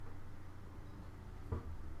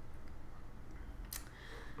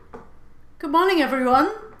Good morning, everyone,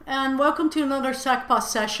 and welcome to another SACPA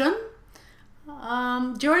session.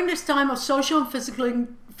 During this time of social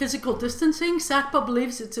and physical distancing, SACPA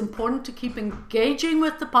believes it's important to keep engaging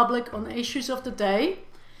with the public on issues of the day.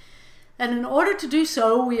 And in order to do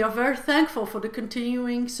so, we are very thankful for the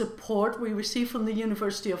continuing support we receive from the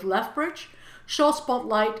University of Lethbridge, Shaw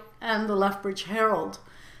Spotlight, and the Lethbridge Herald.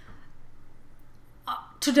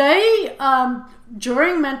 Today,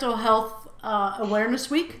 during Mental Health Awareness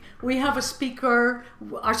Week, we have a speaker.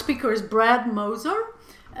 Our speaker is Brad Moser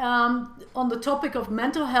on the topic of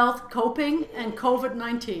mental health, coping, and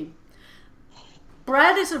COVID-19.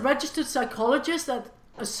 Brad is a registered psychologist at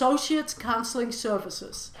Associates Counseling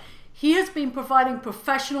Services. He has been providing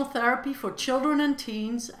professional therapy for children and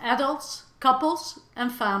teens, adults, couples,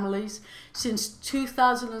 and families since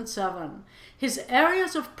 2007. His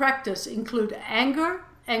areas of practice include anger,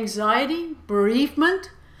 anxiety,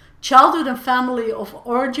 bereavement, childhood and family of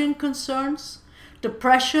origin concerns,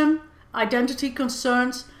 depression, identity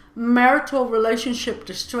concerns, marital relationship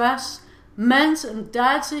distress, men's and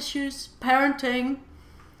dad's issues, parenting,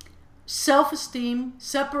 self-esteem,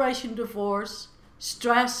 separation, divorce,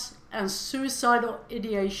 stress, and suicidal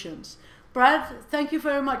ideations. Brad, thank you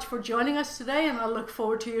very much for joining us today, and I look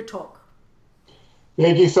forward to your talk.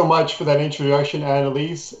 Thank you so much for that introduction,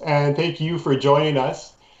 Annalise, and thank you for joining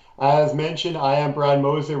us. As mentioned, I am Brad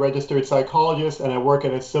Moser, registered psychologist, and I work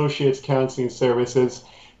at Associates Counseling Services.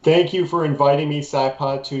 Thank you for inviting me,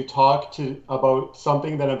 SACPA, to talk about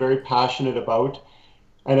something that I'm very passionate about,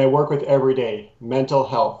 and I work with every day, mental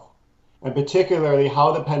health, and particularly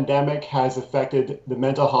how the pandemic has affected the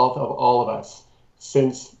mental health of all of us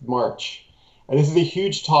since March. And this is a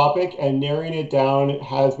huge topic, and narrowing it down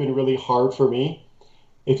has been really hard for me.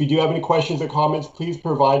 If you do have any questions or comments, please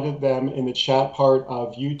provide them in the chat part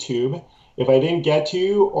of YouTube. If I didn't get to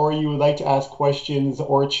you, or you would like to ask questions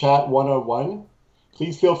or chat one-on-one,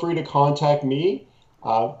 please feel free to contact me.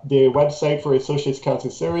 The website for Associates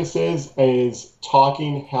Counseling Services is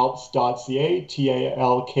talkinghelps.ca,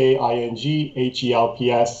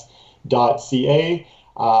 talkinghelps.ca.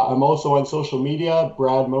 I'm also on social media,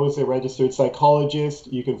 Brad Moser, registered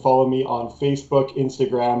psychologist. You can follow me on Facebook,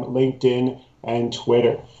 Instagram, LinkedIn, and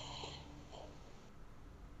Twitter.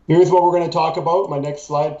 Here's what we're going to talk about. My next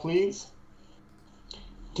slide, please.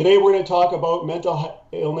 Today, we're going to talk about Mental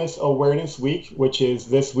Illness Awareness Week, which is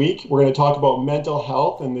this week. We're going to talk about mental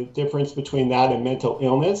health and the difference between that and mental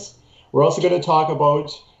illness. We're also going to talk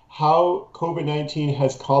about how COVID-19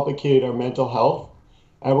 has complicated our mental health.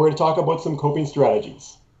 And we're going to talk about some coping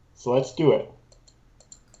strategies. So let's do it.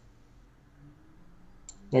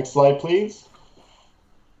 Next slide, please.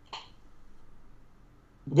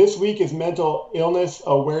 This week is Mental Illness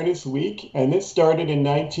Awareness Week, and this started in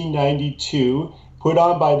 1992, put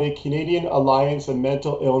on by the Canadian Alliance of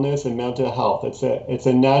Mental Illness and Mental Health. It's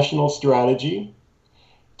a national strategy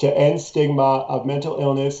to end stigma of mental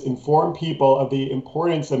illness, inform people of the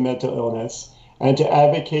importance of mental illness, and to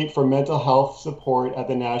advocate for mental health support at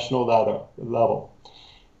the national level.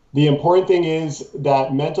 The important thing is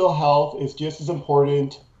that mental health is just as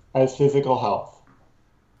important as physical health.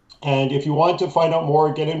 And if you want to find out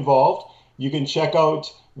more, get involved, you can check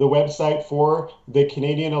out the website for the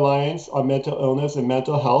Canadian Alliance on Mental Illness and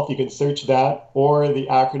Mental Health. You can search that, or the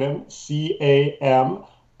acronym CAMIMH,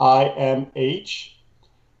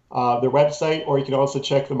 their website, or you can also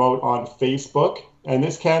check them out on Facebook. And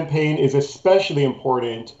this campaign is especially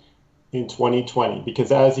important in 2020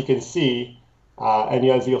 because, as you can see, and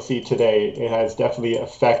as you'll see today, it has definitely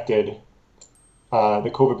affected,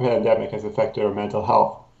 the COVID pandemic has affected our mental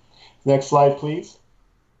health. Next slide, please.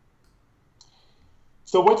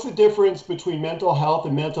 So what's the difference between mental health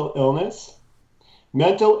and mental illness?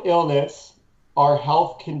 Mental illness are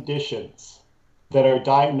health conditions that are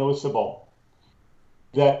diagnosable.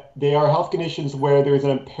 That they are health conditions where there's an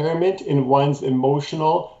impairment in one's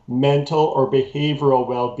emotional, mental, or behavioral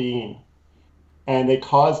well-being. And they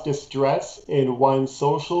cause distress in one's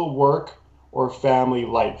social, work, or family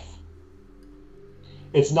life.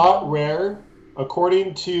 It's not rare.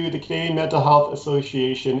 According to the Canadian Mental Health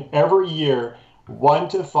Association, every year, 1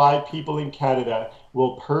 to 5 people in Canada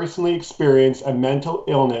will personally experience a mental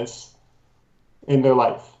illness in their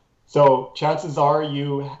life. So chances are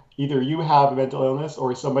either you have a mental illness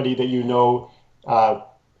or somebody that you know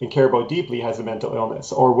and care about deeply has a mental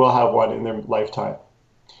illness or will have one in their lifetime.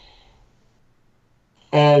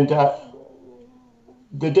 And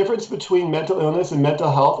the difference between mental illness and mental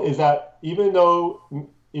health is that even though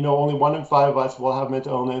only 1 in 5 of us will have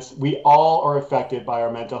mental illness, we all are affected by our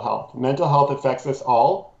mental health. Mental health affects us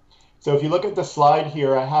all. So if you look at the slide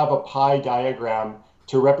here, I have a pie diagram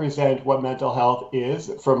to represent what mental health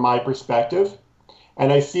is from my perspective.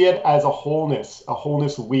 And I see it as a wholeness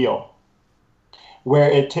wheel, where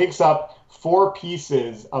it takes up 4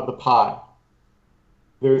 pieces of the pie.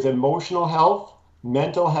 There's emotional health,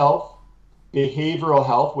 mental health, behavioral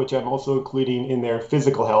health, which I'm also including in there,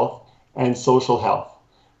 physical health, and social health.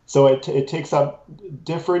 So it takes up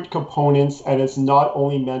different components, and it's not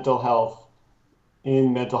only mental health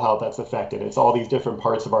that's affected. It's all these different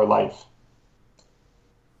parts of our life.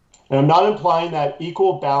 And I'm not implying that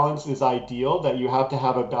equal balance is ideal, that you have to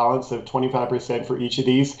have a balance of 25% for each of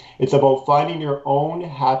these. It's about finding your own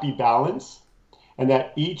happy balance, and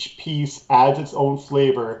that each piece adds its own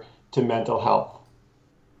flavor to mental health.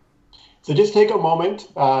 So just take a moment,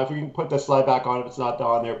 if you can put the slide back on, if it's not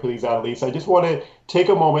on there, please, Annalise. I just want to take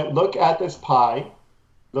a moment, look at this pie,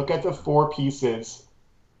 look at the 4 pieces,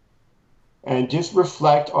 and just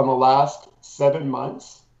reflect on the last 7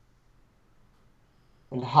 months.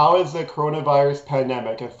 And how has the coronavirus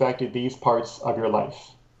pandemic affected these parts of your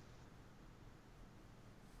life?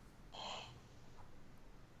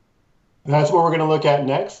 And that's what we're going to look at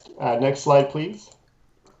next. Next slide, please.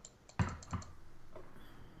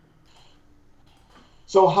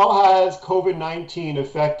 So how has COVID-19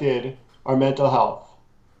 affected our mental health?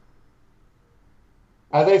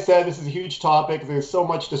 As I said, this is a huge topic. There's so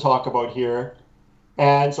much to talk about here.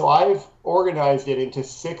 And so I've organized it into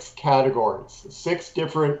 6 categories, 6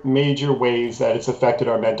 different major ways that it's affected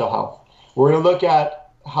our mental health. We're going to look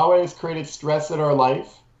at how it has created stress in our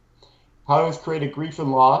life, how it has created grief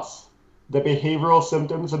and loss, the behavioral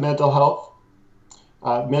symptoms of mental health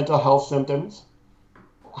symptoms,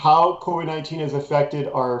 how COVID-19 has affected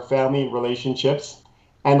our family relationships,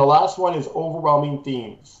 and the last one is overwhelming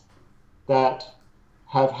themes that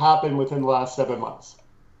have happened within the last 7 months.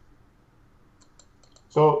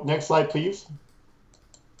 So next slide, please.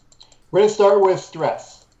 We're going to start with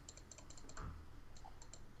stress.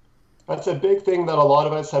 That's a big thing that a lot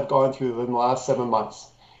of us have gone through in the last 7 months.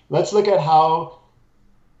 Let's look at how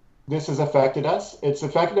this has affected us. It's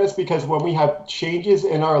affected us because when we have changes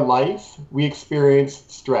in our life, we experience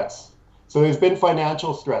stress. So there's been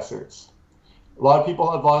financial stressors. A lot of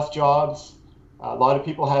people have lost jobs. A lot of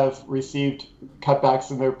people have received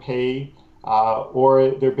cutbacks in their pay,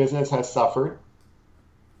 or their business has suffered.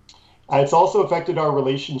 It's also affected our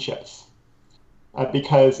relationships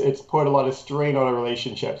because it's put a lot of strain on our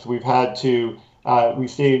relationships. We've had to, we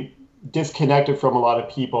stay disconnected from a lot of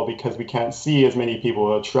people because we can't see as many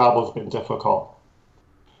people. Travel's been difficult.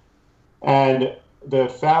 And the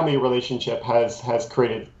family relationship has had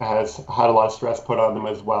a lot of stress put on them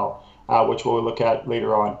as well, which we'll look at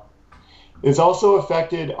later on. It's also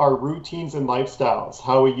affected our routines and lifestyles.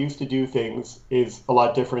 How we used to do things is a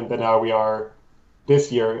lot different than how we are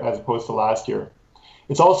this year as opposed to last year.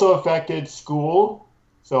 It's also affected school.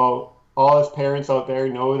 So all us parents out there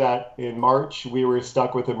know that in March we were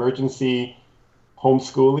stuck with emergency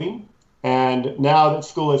homeschooling. And now that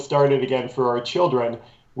school has started again for our children,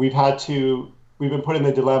 we've been put in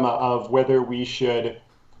the dilemma of whether we should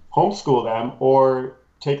homeschool them or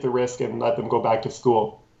take the risk and let them go back to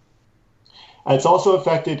school. It's also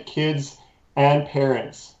affected kids and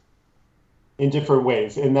parents in different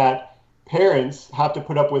ways, in that parents have to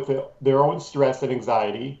put up with their own stress and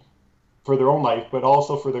anxiety for their own life, but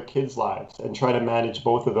also for their kids' lives, and try to manage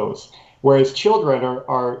both of those. Whereas children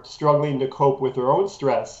are struggling to cope with their own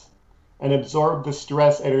stress and absorb the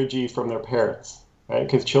stress energy from their parents, right?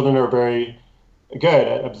 Because children are very good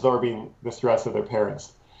at absorbing the stress of their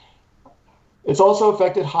parents. It's also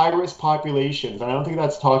affected high-risk populations, and I don't think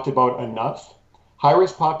that's talked about enough.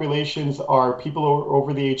 High-risk populations are people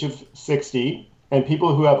over the age of 60 and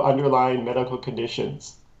people who have underlying medical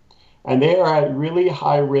conditions. And they are at really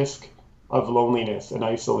high risk of loneliness and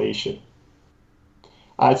isolation.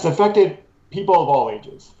 It's affected people of all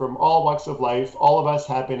ages, from all walks of life. All of us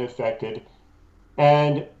have been affected.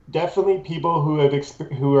 And definitely people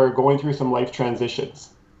who are going through some life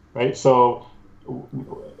transitions, right? So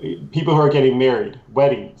people who are getting married,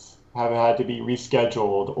 weddings have had to be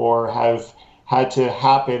rescheduled or have had to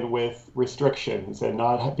happen with restrictions and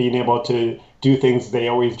not being able to do things they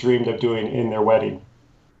always dreamed of doing in their wedding.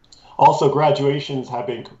 Also, graduations have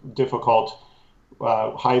been difficult,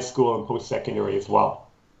 high school and post-secondary as well.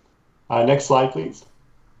 Next slide, please.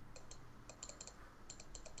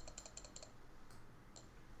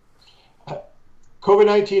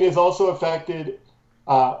 COVID-19 has also affected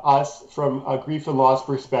us from a grief and loss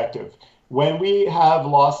perspective. When we have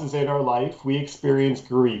losses in our life, we experience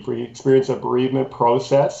grief. We experience a bereavement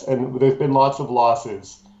process, and there's been lots of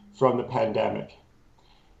losses from the pandemic.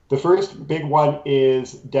 The first big one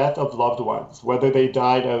is death of loved ones, whether they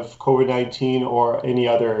died of COVID-19 or any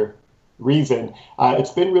other reason.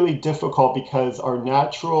 It's been really difficult because our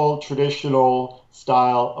natural, traditional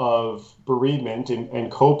style of bereavement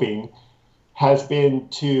and coping has been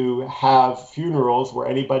to have funerals where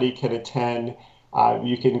anybody can attend.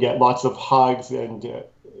 You can get lots of hugs and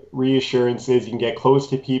reassurances. You can get close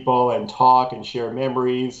to people and talk and share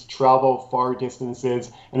memories, travel far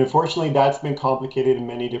distances. And unfortunately, that's been complicated in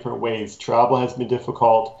many different ways. Travel has been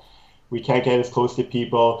difficult. We can't get as close to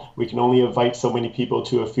people. We can only invite so many people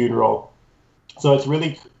to a funeral. So it's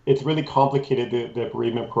really complicated the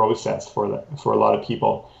bereavement process for a lot of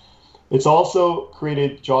people. It's also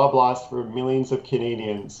created job loss for millions of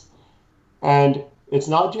Canadians. And it's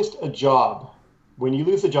not just a job. When you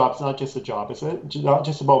lose a job, it's not just a job. It's not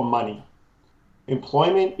just about money.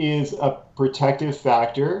 Employment is a protective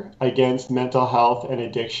factor against mental health and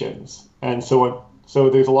addictions. And so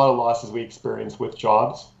there's a lot of losses we experience with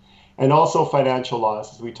jobs, and also financial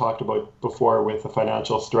loss, as we talked about before with the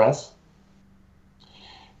financial stress.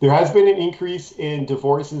 There has been an increase in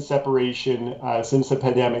divorce and separation since the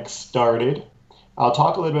pandemic started. I'll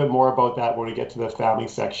talk a little bit more about that when we get to the family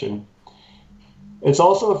section. It's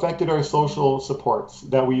also affected our social supports,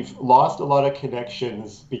 that we've lost a lot of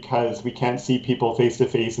connections because we can't see people face to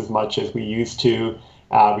face as much as we used to.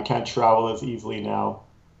 We can't travel as easily now.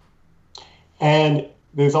 And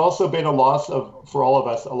there's also been for all of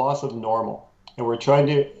us, a loss of normal. And we're trying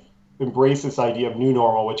to embrace this idea of new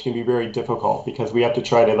normal, which can be very difficult because we have to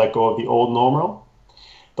try to let go of the old normal.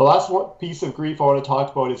 The last piece of grief I want to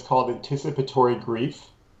talk about is called anticipatory grief.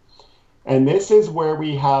 And this is where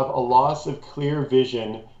we have a loss of clear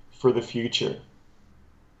vision for the future.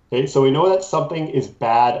 Okay, so we know that something is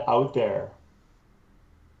bad out there.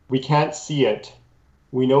 We can't see it.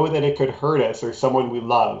 We know that it could hurt us or someone we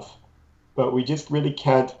love, but we just really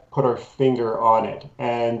can't put our finger on it.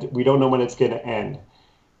 And we don't know when it's going to end.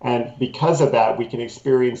 And because of that, we can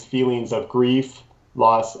experience feelings of grief,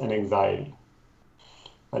 loss, and anxiety.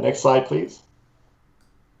 Next slide, please.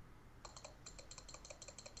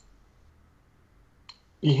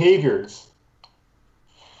 Behaviors.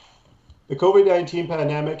 The COVID-19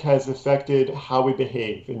 pandemic has affected how we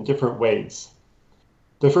behave in different ways.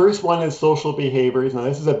 The first one is social behaviors. Now,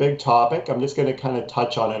 this is a big topic. I'm just going to kind of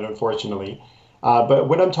touch on it, unfortunately. But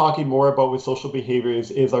what I'm talking more about with social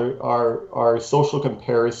behaviors is our social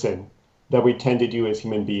comparison that we tend to do as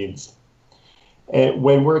human beings. And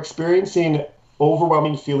when we're experiencing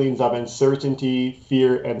overwhelming feelings of uncertainty,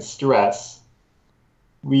 fear, and stress,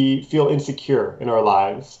 we feel insecure in our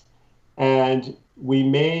lives, and we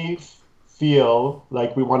may feel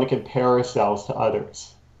like we want to compare ourselves to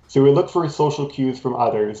others. So we look for social cues from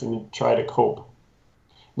others and try to cope.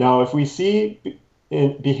 Now, if we see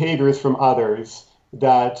behaviors from others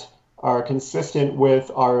that are consistent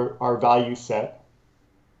with our value set,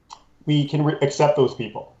 we can accept those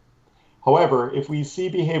people. However, if we see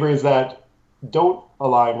behaviors that don't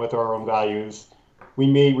align with our own values, we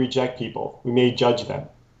may reject people. We may judge them.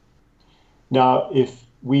 Now, if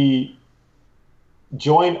we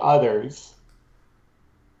join others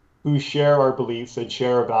who share our beliefs and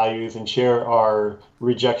share our values and share our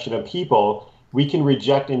rejection of people, we can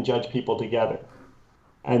reject and judge people together.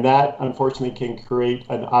 And that, unfortunately, can create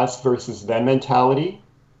an us versus them mentality.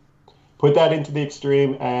 Put that into the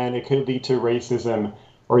extreme, and it could lead to racism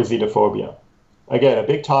or xenophobia. Again, a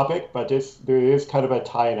big topic, but there is kind of a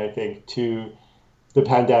tie-in, I think, to the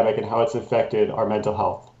pandemic and how it's affected our mental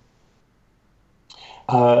health.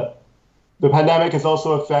 The pandemic has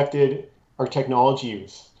also affected our technology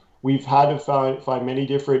use. We've had to find many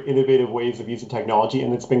different innovative ways of using technology,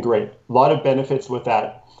 and it's been great. A lot of benefits with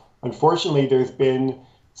that. Unfortunately, there's been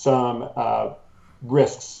some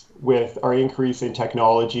risks with our increase in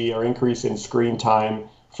technology, our increase in screen time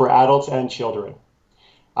for adults and children.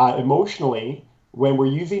 Emotionally, when we're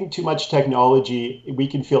using too much technology, we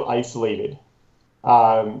can feel isolated.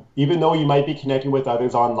 Even though you might be connecting with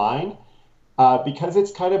others online, because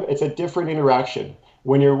it's a different interaction.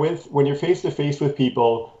 When you're face to face with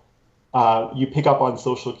people, you pick up on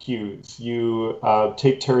social cues. You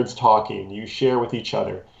take turns talking. You share with each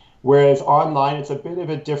other. Whereas online, it's a bit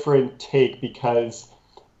of a different take because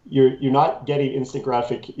you're not getting instant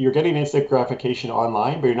you're getting instant gratification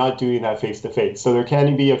online, but you're not doing that face to face. So there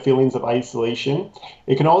can be feelings of isolation.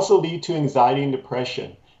 It can also lead to anxiety and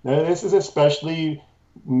depression. Now, this is especially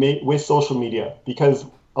with social media, because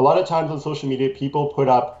a lot of times on social media, people put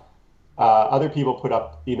up, other people put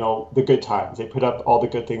up, the good times. They put up all the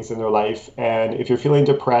good things in their life. And if you're feeling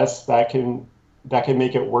depressed, that can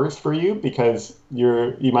make it worse for you because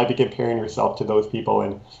you might be comparing yourself to those people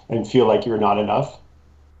and feel like you're not enough.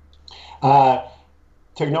 Uh,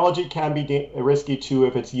 Technology can be risky too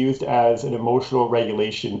if it's used as an emotional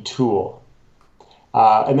regulation tool.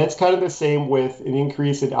 And that's kind of the same with an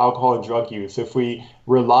increase in alcohol and drug use. If we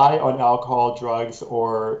rely on alcohol, drugs,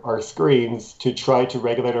 or our screens to try to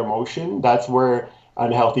regulate our emotion, that's where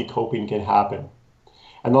unhealthy coping can happen.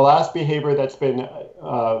 And the last behavior that's been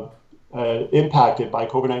impacted by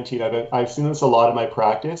COVID-19, I've seen this a lot in my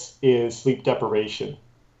practice, is sleep deprivation.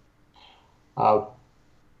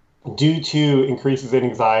 Due to increases in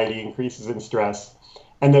anxiety, increases in stress,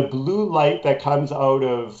 and the blue light that comes out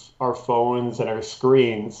of our phones and our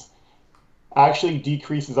screens actually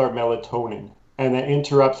decreases our melatonin, and that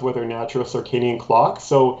interrupts with our natural circadian clock.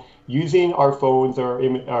 So using our phones or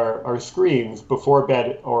our screens before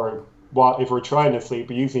bed, or if we're trying to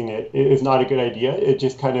sleep, using it is not a good idea. It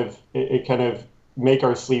just kind of make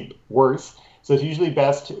our sleep worse. So it's usually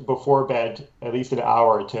best before bed, at least an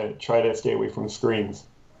hour, to try to stay away from screens.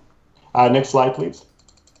 Next slide, please.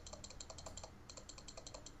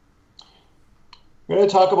 I'm going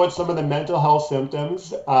to talk about some of the mental health symptoms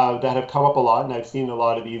that have come up a lot, and I've seen a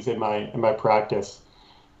lot of these in my practice.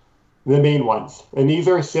 The main ones, and these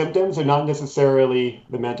are symptoms, they're not necessarily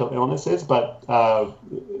the mental illnesses, but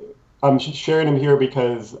I'm sharing them here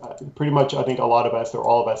because pretty much I think a lot of us, or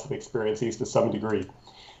all of us, have experienced these to some degree.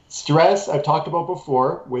 Stress, I've talked about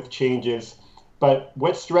before with changes, but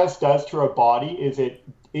what stress does to our body is it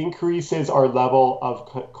increases our level of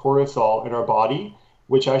cortisol in our body,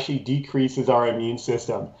 which actually decreases our immune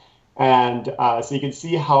system. And so you can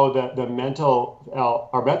see how our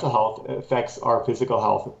mental health affects our physical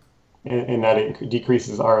health, in that it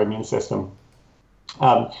decreases our immune system.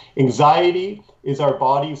 Anxiety is our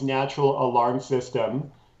body's natural alarm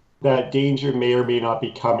system that danger may or may not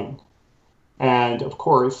be coming. And of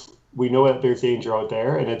course, we know that there's danger out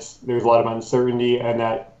there, and there's a lot of uncertainty, and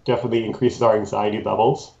that definitely increases our anxiety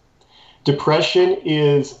levels. Depression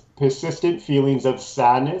is persistent feelings of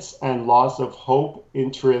sadness and loss of hope,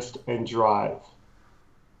 interest, and drive.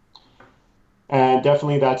 And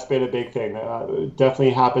definitely that's been a big thing.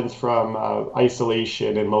 Definitely happens from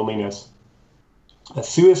isolation and loneliness.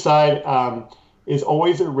 Suicide is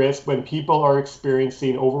always a risk when people are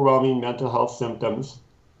experiencing overwhelming mental health symptoms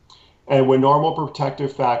and when normal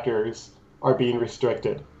protective factors are being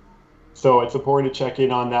restricted. So it's important to check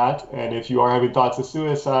in on that. And if you are having thoughts of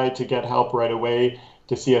suicide, to get help right away,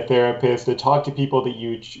 to see a therapist, to talk to people that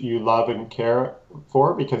you love and care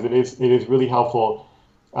for, because it is really helpful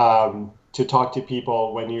to talk to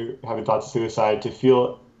people when you're having thoughts of suicide, to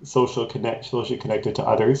feel socially connected to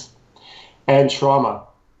others. And trauma.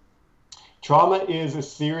 Trauma is a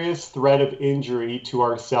serious threat of injury to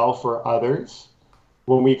ourselves or others.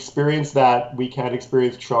 When we experience that, we can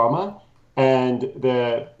experience trauma. And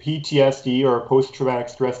the PTSD, or post-traumatic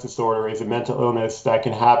stress disorder, is a mental illness that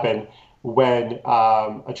can happen when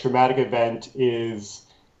a traumatic event is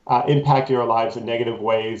impacting our lives in negative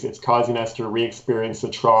ways. It's causing us to re-experience the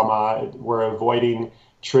trauma. We're avoiding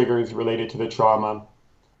triggers related to the trauma,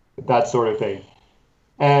 that sort of thing.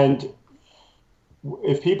 And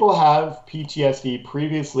if people have PTSD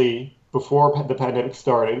previously, before the pandemic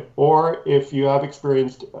started, or if you have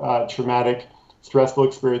experienced traumatic, stressful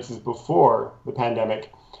experiences before the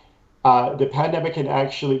pandemic can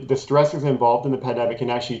actually, the stressors involved in the pandemic can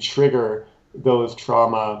actually trigger those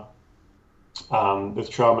traumatic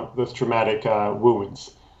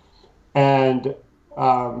wounds. And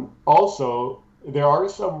also, there are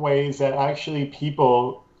some ways that actually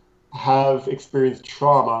people have experienced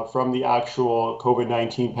trauma from the actual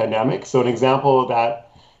COVID-19 pandemic. So an example of that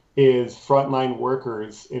is frontline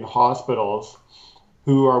workers in hospitals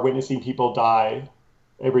who are witnessing people die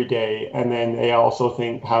every day, and then they also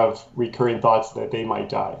have recurring thoughts that they might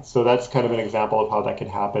die. So that's kind of an example of how that can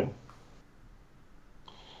happen.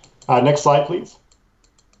 Next slide, please.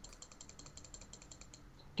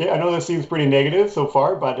 Okay, I know this seems pretty negative so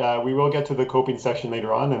far, but we will get to the coping section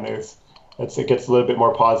later on, and it gets a little bit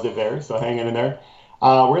more positive there, so hang in there.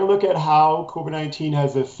 We're going to look at how COVID-19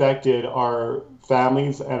 has affected our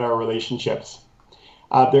families and our relationships.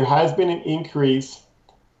 There has been an increase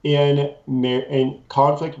in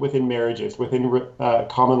conflict within marriages, within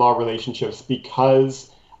common law relationships, because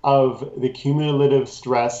of the cumulative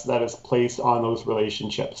stress that is placed on those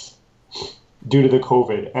relationships due to the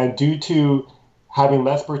COVID, and due to having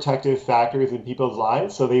less protective factors in people's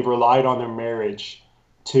lives. So they've relied on their marriage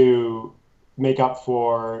to make up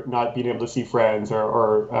for not being able to see friends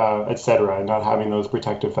or et cetera, and not having those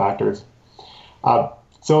protective factors.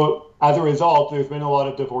 So as a result, there's been a lot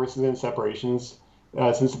of divorces and separations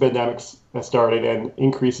since the pandemic started, and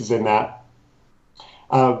increases in that.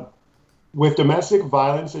 With domestic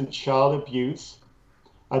violence and child abuse,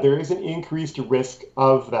 there is an increased risk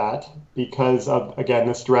of that because of, again,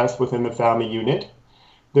 the stress within the family unit.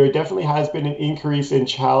 There definitely has been an increase in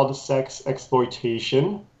child sex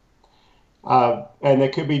exploitation, and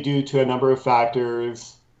that could be due to a number of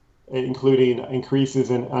factors, including increases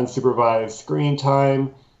in unsupervised screen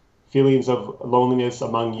time, feelings of loneliness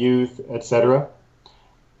among youth, etc.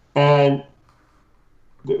 And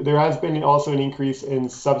there has been also an increase in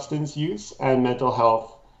substance use and mental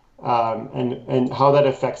health, and how that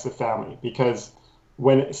affects the family. Because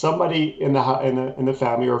when somebody in the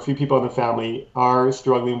family, or a few people in the family, are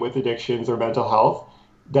struggling with addictions or mental health,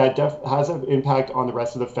 that has an impact on the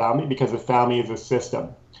rest of the family, because the family is a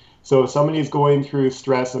system. So if somebody is going through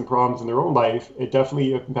stress and problems in their own life, it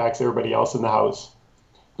definitely impacts everybody else in the house.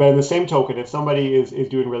 But in the same token, if somebody is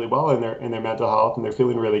doing really well in their mental health and they're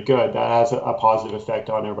feeling really good, that has a positive effect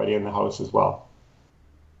on everybody in the house as well.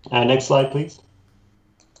 Next slide, please.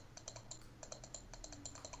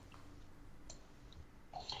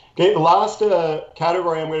 Okay, the last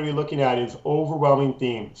category I'm going to be looking at is overwhelming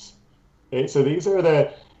themes. Okay, so these are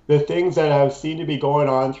the things that have seemed to be going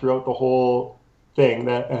on throughout the whole thing,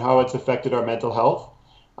 and how it's affected our mental health.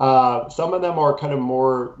 Some of them are kind of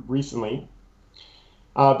more recently.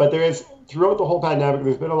 But throughout the whole pandemic,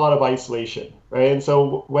 there's been a lot of isolation, right? And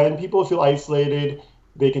so when people feel isolated,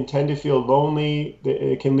 they can tend to feel lonely.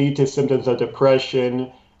 It can lead to symptoms of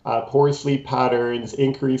depression, poor sleep patterns,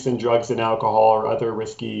 increase in drugs and alcohol, or other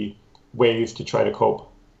risky ways to try to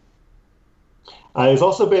cope. There's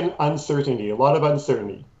also been uncertainty, a lot of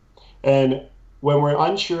uncertainty. And when we're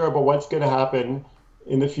unsure about what's going to happen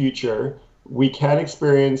in the future, we can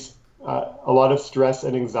experience a lot of stress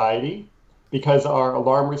and anxiety, because our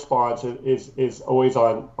alarm response is always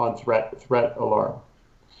on threat alarm.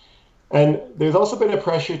 And there's also been a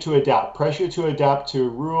pressure to adapt to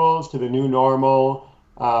rules, to the new normal,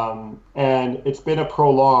 and it's been a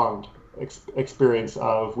prolonged experience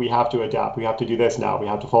of, we have to adapt, we have to do this now, we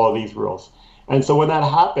have to follow these rules. And so when that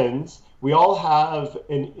happens, we all have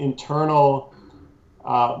an internal,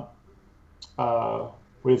 an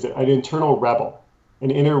internal rebel,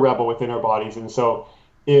 an inner rebel within our bodies. And so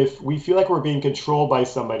if we feel like we're being controlled by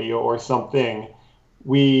somebody or something,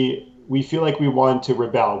 we feel like we want to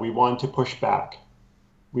rebel, we want to push back.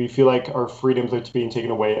 We feel like our freedoms are being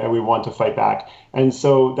taken away and we want to fight back. And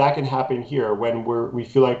so that can happen here when we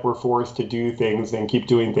feel like we're forced to do things and keep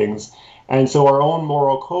doing things. And so our own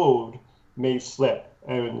moral code may slip,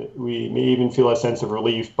 and we may even feel a sense of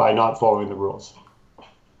relief by not following the rules.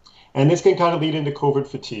 And this can kind of lead into COVID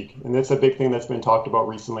fatigue. And that's a big thing that's been talked about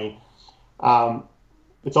recently.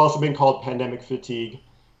 It's also been called pandemic fatigue.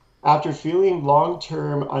 After feeling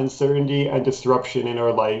long-term uncertainty and disruption in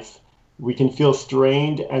our life, we can feel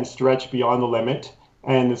strained and stretched beyond the limit,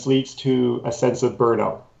 and this leads to a sense of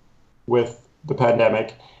burnout with the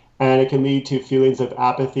pandemic, and it can lead to feelings of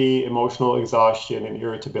apathy, emotional exhaustion, and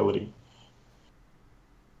irritability.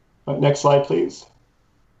 Next slide, please.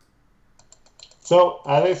 So,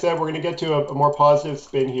 as I said, we're going to get to a more positive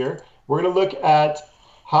spin here. We're going to look at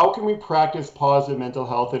how can we practice positive mental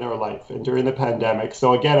health in our life and during the pandemic.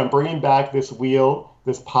 So again, I'm bringing back this wheel,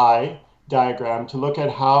 this pie diagram, to look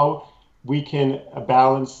at how we can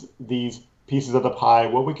balance these pieces of the pie,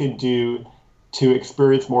 what we can do to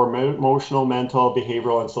experience more emotional, mental,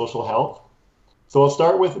 behavioral, and social health. So we'll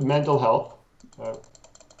start with mental health.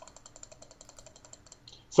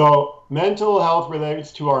 So mental health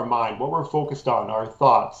relates to our mind, what we're focused on, our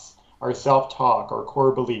thoughts, our self-talk, our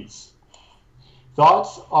core beliefs.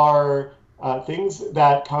 Thoughts are things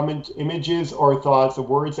that come in, images or thoughts,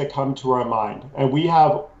 words that come to our mind. And we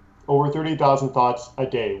have over 30,000 thoughts a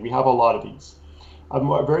day. We have a lot of these.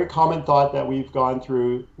 A very common thought that we've gone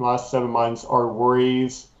through in the last 7 months are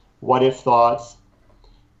worries, what if thoughts.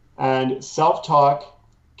 And self-talk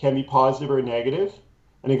can be positive or negative.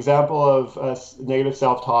 An example of negative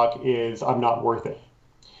self-talk is, I'm not worth it.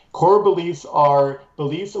 Core beliefs are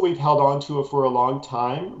beliefs that we've held on to for a long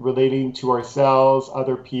time, relating to ourselves,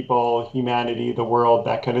 other people, humanity, the world,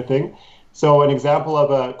 that kind of thing. So an example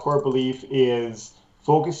of a core belief is,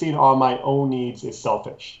 focusing on my own needs is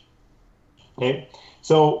selfish. Okay,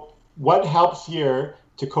 so what helps here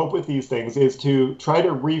to cope with these things is to try to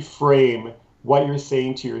reframe what you're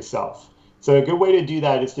saying to yourself. So a good way to do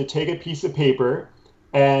that is to take a piece of paper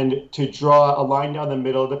and to draw a line down the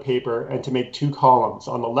middle of the paper and to make 2 columns.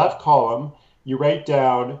 On the left column, you write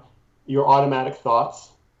down your automatic thoughts,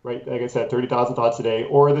 right? Like I said, 30,000 thoughts a day,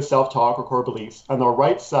 or the self-talk or core beliefs. On the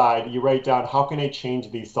right side, you write down, how can I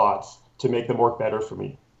change these thoughts to make them work better for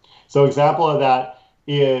me? So example of that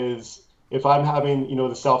is, if I'm having,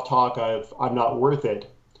 the self-talk of, I'm not worth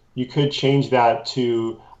it, you could change that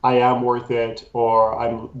to, I am worth it, or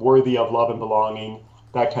I'm worthy of love and belonging,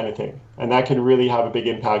 that kind of thing. And that can really have a big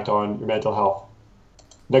impact on your mental health.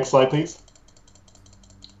 Next slide, please.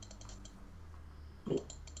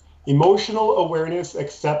 Emotional awareness,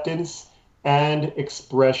 acceptance, and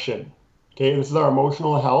expression. Okay, this is our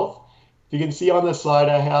emotional health. If you can see on the slide,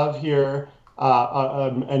 I have here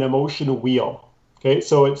an emotion wheel. Okay,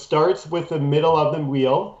 so it starts with the middle of the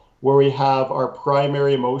wheel where we have our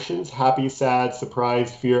primary emotions: happy, sad,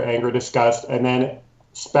 surprise, fear, anger, disgust, and then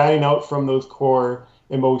spanning out from those core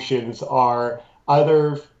emotions are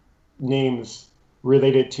other names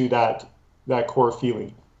related to that core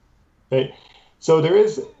feeling. Okay, so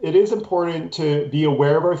it is important to be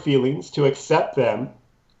aware of our feelings, to accept them,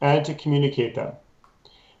 and to communicate them.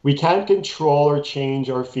 We can't control or change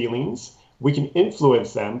our feelings. We can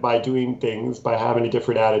influence them by doing things, by having a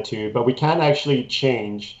different attitude, but we can't actually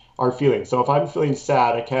change our feelings. So if I'm feeling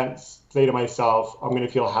sad, I can't say to myself, I'm going to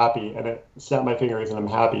feel happy, and I snap my fingers and I'm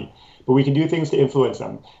happy. But we can do things to influence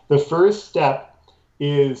them. The first step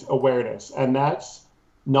is awareness, and that's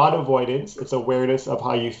not avoidance. It's awareness of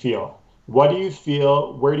how you feel. What do you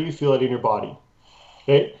feel? Where do you feel it in your body?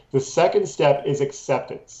 Okay. The second step is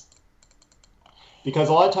acceptance. Because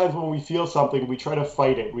a lot of times when we feel something, we try to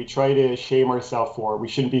fight it. We try to shame ourselves for it. We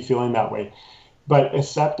shouldn't be feeling that way. But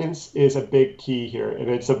acceptance is a big key here. And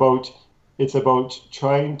it's about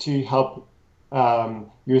trying to help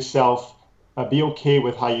yourself be okay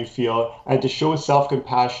with how you feel and to show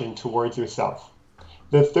self-compassion towards yourself.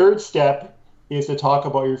 The third step is to talk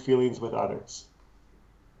about your feelings with others.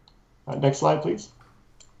 Next slide, please.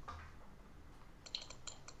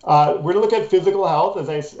 We're going to look at physical health.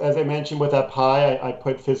 As I mentioned with that pie, I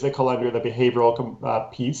put physical under the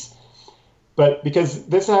behavioral piece. But because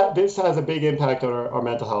this has a big impact on our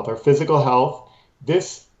mental health, our physical health,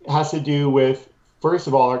 this has to do with, first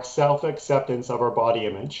of all, our self-acceptance of our body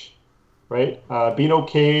image, right? Being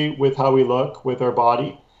okay with how we look with our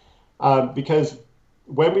body. Because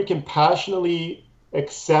when we can passionately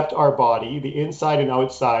accept our body, the inside and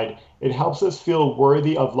outside, it helps us feel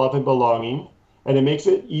worthy of love and belonging. And it makes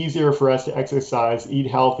it easier for us to exercise, eat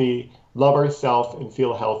healthy, love ourselves, and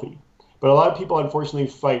feel healthy. But a lot of people, unfortunately,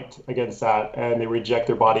 fight against that, and they reject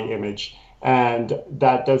their body image. And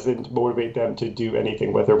that doesn't motivate them to do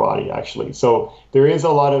anything with their body, actually. So there is a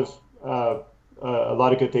lot of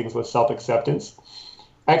good things with self-acceptance.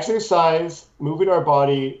 Exercise, moving our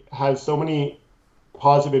body, has so many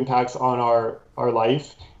positive impacts on our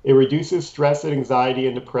life. It reduces stress and anxiety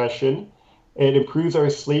and depression. It improves our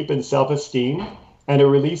sleep and self-esteem, and it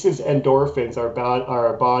releases endorphins,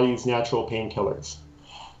 our body's natural painkillers.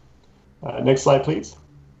 Next slide, please.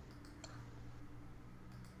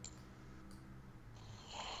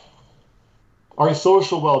 Our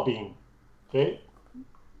social well-being. Okay.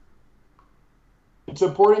 It's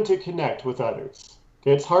important to connect with others.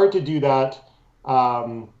 Okay. It's hard to do that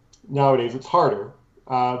nowadays. It's harder,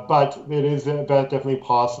 but it is definitely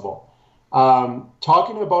possible.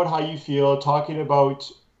 Talking about how you feel, talking about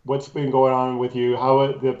what's been going on with you,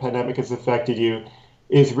 how the pandemic has affected you,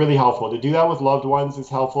 is really helpful. To do that with loved ones is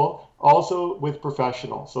helpful. Also with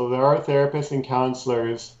professionals. So there are therapists and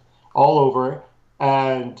counselors all over.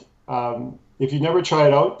 And if you've never tried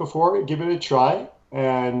it out before, give it a try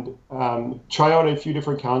and try out a few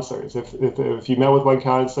different counselors. If you met with one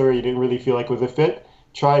counselor, you didn't really feel like it was a fit,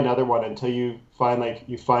 try another one until you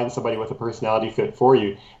find somebody with a personality fit for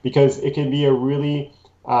you, because it can be a really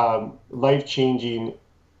life-changing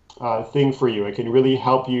thing for you. It can really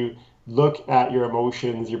help you look at your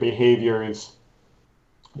emotions, your behaviors,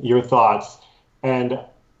 your thoughts, and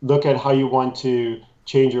look at how you want to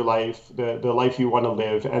change your life, the life you want to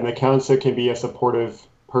live. And the counselor can be a supportive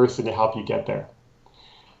person to help you get there.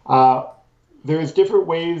 There's different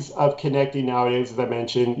ways of connecting nowadays, as I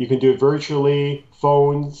mentioned. You can do it virtually,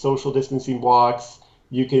 phone, social distancing walks.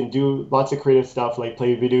 You can do lots of creative stuff like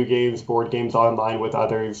play video games, board games online with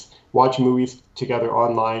others, watch movies together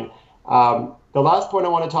online. The last point I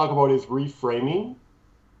want to talk about is reframing.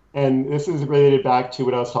 And this is related back to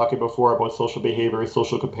what I was talking before about social behavior,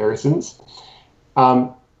 social comparisons.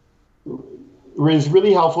 It is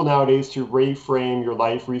really helpful nowadays to reframe your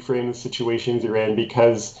life, reframe the situations you're in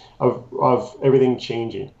because of everything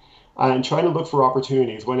changing. And trying to look for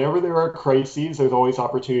opportunities. Whenever there are crises, there's always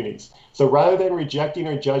opportunities. So rather than rejecting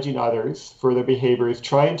or judging others for their behaviors,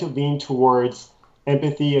 trying to lean towards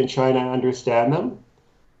empathy and trying to understand them.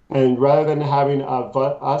 And rather than having a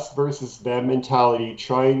us versus them mentality,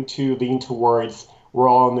 trying to lean towards we're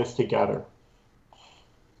all in this together.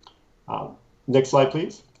 Next slide,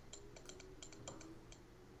 please.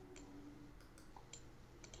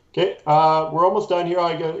 Okay, we're almost done here.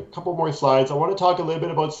 I got a couple more slides. I want to talk a little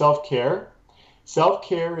bit about self-care.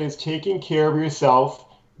 Self-care is taking care of yourself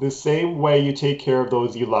the same way you take care of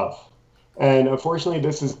those you love. And unfortunately,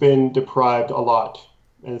 this has been deprived a lot,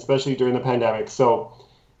 and especially during the pandemic. So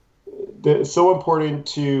it's so important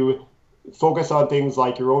to focus on things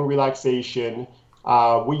like your own relaxation,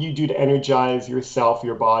 what you do to energize yourself,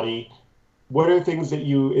 your body. What are things that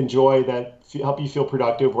you enjoy that help you feel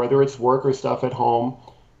productive, whether it's work or stuff at home,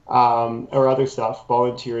 or other stuff,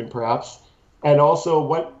 volunteering perhaps. And also,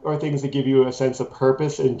 what are things that give you a sense of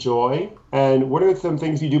purpose and joy? And what are some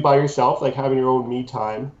things you do by yourself, like having your own me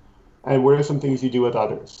time? And what are some things you do with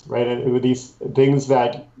others, right? And with these things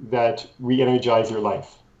that re-energize your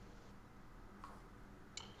life.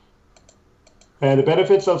 And the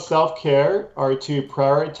benefits of self-care are to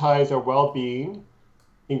prioritize our well-being,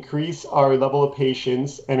 increase our level of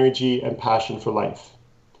patience, energy, and passion for life.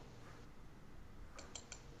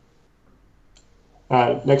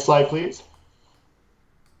 Next slide, please.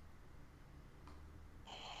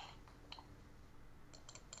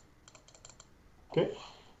 Okay.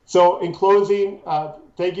 So in closing,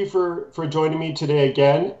 thank you for joining me today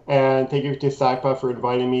again, and thank you to SACPA for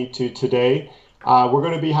inviting me to today. We're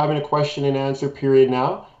going to be having a question and answer period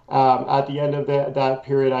now. At the end of that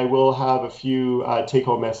period, I will have a few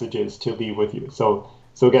take-home messages to leave with you. So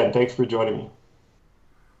again, thanks for joining me.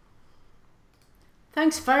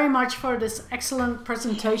 Thanks very much for this excellent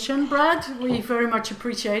presentation, Brad. We very much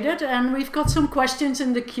appreciate it. And we've got some questions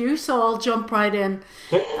in the queue, so I'll jump right in.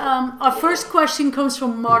 Our first question comes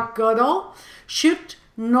from Mark Goodall. Should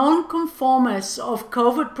non-conformists of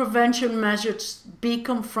COVID prevention measures be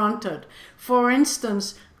confronted? For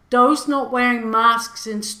instance, those not wearing masks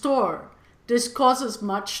in store. This causes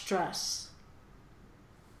much stress.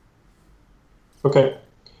 Okay.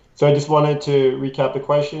 So I just wanted to recap the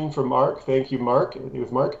question from Mark. Thank you, Mark. I think it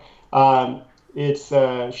was Mark. It's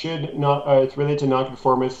related to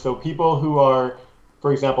nonconformists. So people who are,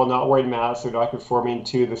 for example, not wearing masks or not conforming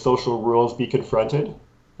to the social rules be confronted?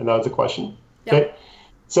 And that was the question. Yep. Okay.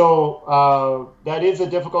 So that is a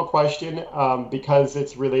difficult question because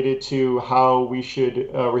it's related to how we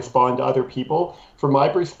should respond to other people. From my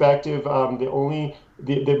perspective, my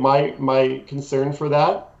concern for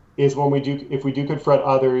that is if we do confront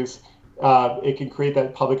others, it can create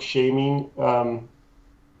that public shaming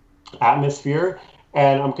atmosphere.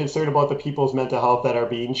 And I'm concerned about the people's mental health that are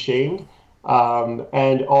being shamed,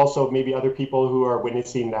 and also maybe other people who are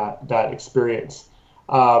witnessing that experience.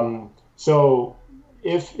 So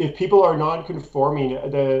if people are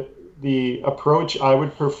non-conforming, the approach I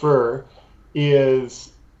would prefer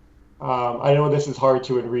is, I know this is hard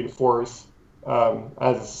to reinforce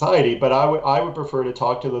as a society, but I would prefer to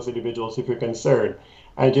talk to those individuals if you're concerned,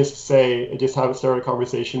 and just start a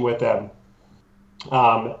conversation with them,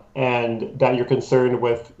 and that you're concerned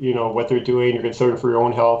with what they're doing, you're concerned for your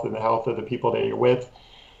own health and the health of the people that you're with,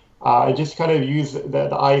 and just kind of use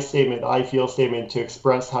the I statement, the I feel statement to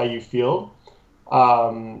express how you feel,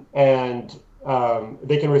 and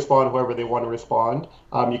they can respond however they want to respond.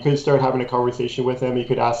 You could start having a conversation with them. You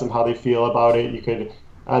could ask them how they feel about it. You could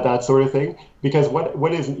that sort of thing. Because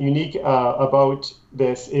what is unique about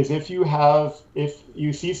this is if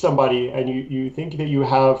you see somebody and you think that you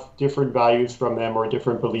have different values from them or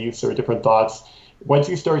different beliefs or different thoughts, once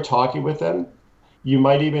you start talking with them, you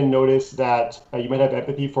might even notice that you might have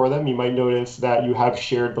empathy for them. You might notice that you have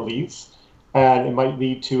shared beliefs, and it might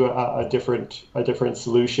lead to a different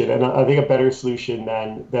solution, and I think a better solution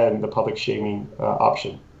than the public shaming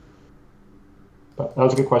option. But that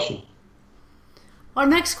was a good question. Our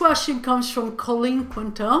next question comes from Colleen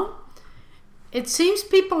Quintel. It seems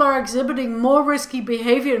people are exhibiting more risky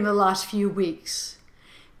behavior in the last few weeks.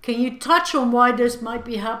 Can you touch on why this might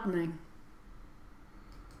be happening?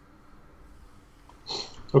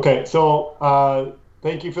 Okay, so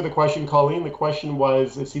thank you for the question, Colleen. The question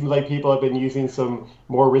was, it seems like people have been using some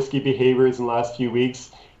more risky behaviors in the last few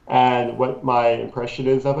weeks, and what my impression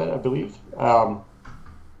is of it, I believe.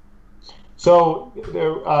 So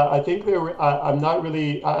I think I'm not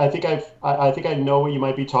really. I think I know what you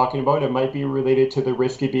might be talking about. It might be related to the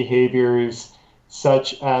risky behaviors,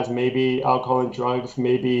 such as maybe alcohol and drugs,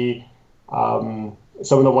 maybe some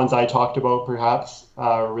of the ones I talked about, perhaps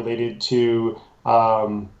related to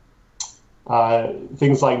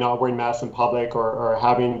things like not wearing masks in public or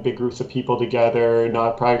having big groups of people together,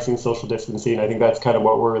 not practicing social distancing. I think that's kind of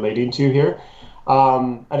what we're relating to here.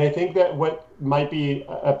 And I think that what might be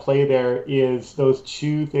at play there is those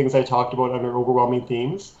two things I talked about under overwhelming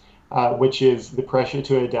themes, which is the pressure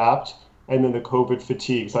to adapt and then the COVID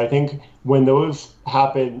fatigue. So I think when those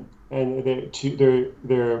happen and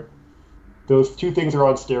they're those two things are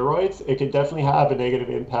on steroids, it can definitely have a negative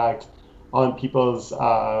impact on people's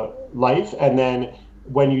life. And then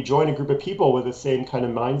when you join a group of people with the same kind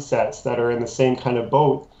of mindsets that are in the same kind of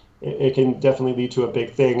boat, it can definitely lead to a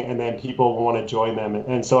big thing, and then people will want to join them.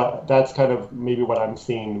 And so that's kind of maybe what I'm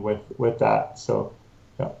seeing with that. So,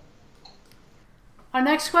 yeah. Our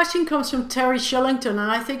next question comes from Terry Shillington,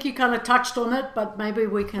 and I think you kind of touched on it, but maybe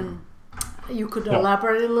you could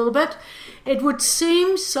elaborate a little bit. It would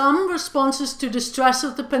seem some responses to the stress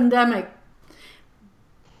of the pandemic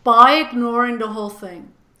by ignoring the whole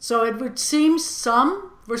thing. So it would seem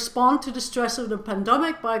some respond to the stress of the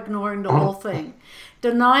pandemic by ignoring the whole thing,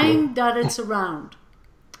 denying that it's around.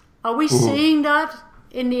 Are we seeing that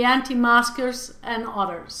in the anti-maskers and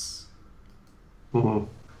others?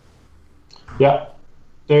 Yeah.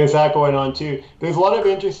 There's that going on too. There's a lot of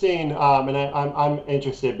interesting, and I'm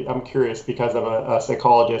interested. I'm curious because I'm a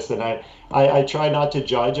psychologist, and I try not to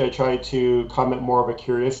judge. I try to come at more of a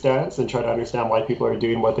curious stance and try to understand why people are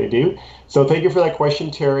doing what they do. So thank you for that question,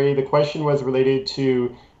 Terry. The question was related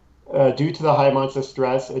to due to the high amounts of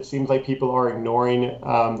stress, it seems like people are ignoring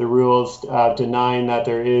the rules, denying that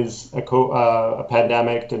there is a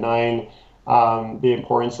pandemic, denying the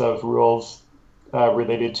importance of rules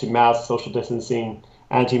related to mask, social distancing,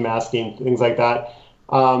 anti-masking, things like that.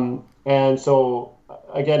 And so,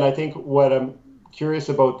 again, I think what I'm curious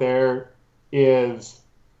about there is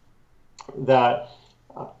that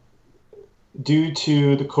due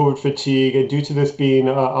to the COVID fatigue and due to this being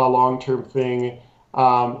a long-term thing,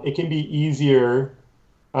 it can be easier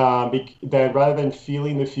that rather than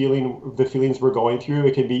feeling the feelings we're going through,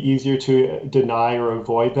 it can be easier to deny or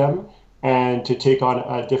avoid them and to take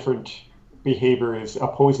on different behaviors,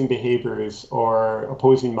 opposing behaviors, or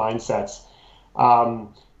opposing mindsets.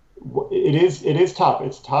 It is tough.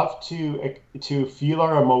 It's tough to feel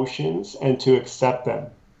our emotions and to accept them,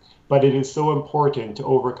 but it is so important to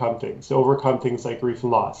overcome things like grief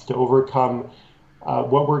and loss, to overcome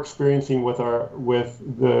what we're experiencing with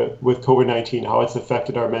COVID-19, how it's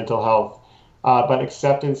affected our mental health. But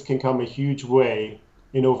acceptance can come a huge way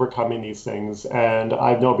in overcoming these things. And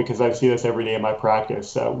I know because I see this every day in my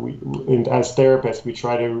practice. As therapists, we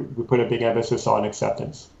put a big emphasis on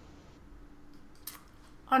acceptance.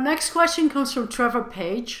 Our next question comes from Trevor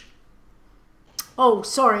Page. Our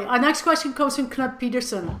next question comes from Knut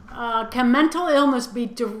Peterson. Can mental illness be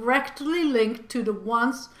directly linked to the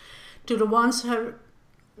one's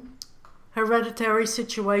hereditary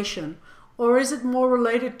situation, or is it more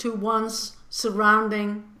related to one's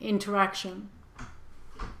surrounding interaction?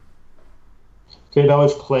 Okay, that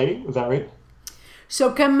was Clay, is that right?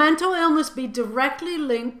 So can mental illness be directly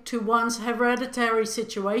linked to one's hereditary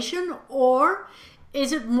situation, or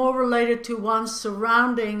is it more related to one's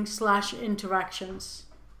surrounding/interactions?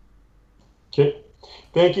 Okay,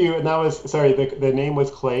 thank you. And that was, sorry, the name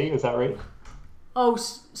was Clay, is that right? Oh,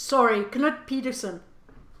 sorry, Knut Peterson.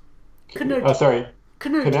 Knut. Knut.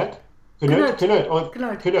 Knut.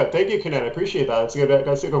 Thank you, Knut. I appreciate that.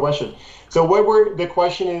 That's a good question. So the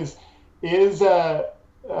question is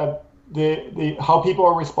how people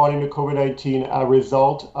are responding to COVID-19 a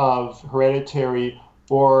result of hereditary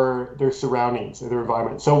or their surroundings or their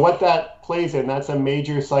environment. So what that plays in, that's a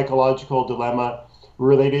major psychological dilemma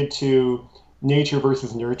related to nature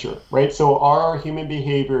versus nurture, right? So are human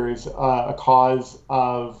behaviors a cause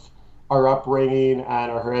of our upbringing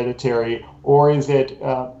and our hereditary, or is it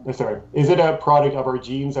a product of our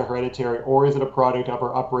genes, our hereditary, or is it a product of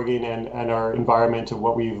our upbringing and our environment and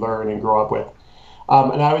what we learn and grow up with?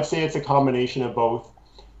 And I would say it's a combination of both.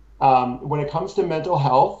 When it comes to mental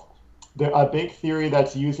health, a big theory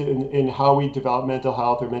that's used in how we develop mental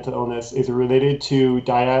health or mental illness is related to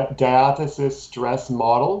diathesis stress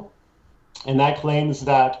model. And that claims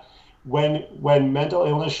that when mental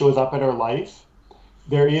illness shows up in our life,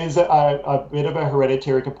 there is a bit of a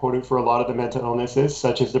hereditary component for a lot of the mental illnesses,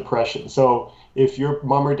 such as depression. So if your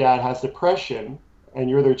mom or dad has depression and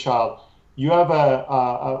you're their child, you have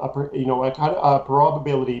a kind of a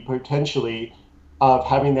probability potentially of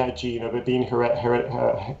having that gene, of it being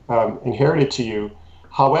inherited to you.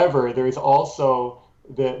 However, there is also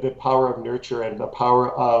the power of nurture and the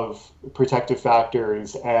power of protective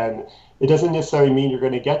factors, and it doesn't necessarily mean you're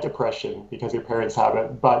going to get depression because your parents have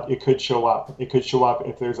it, but it could show up. It could show up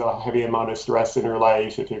if there's a heavy amount of stress in your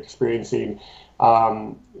life, if you're experiencing,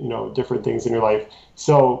 different things in your life.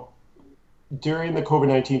 So during the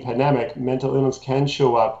COVID-19 pandemic, mental illness can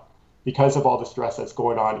show up because of all the stress that's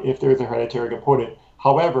going on if there's a hereditary component.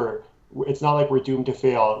 However, it's not like we're doomed to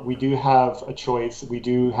fail. We do have a choice. We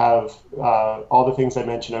do have all the things I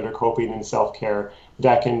mentioned under coping and self-care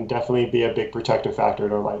that can definitely be a big protective factor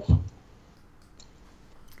in our life.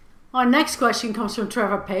 Our next question comes from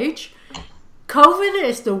Trevor Page. COVID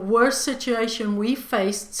is the worst situation we've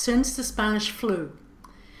faced since the Spanish flu.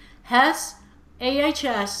 Has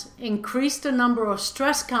AHS increased the number of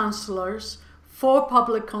stress counselors for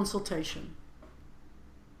public consultation?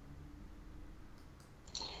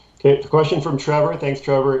 Okay, the question from Trevor, thanks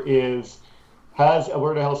Trevor, is has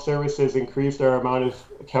Alberta Health Services increased our amount of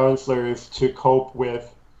counselors to cope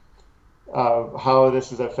with how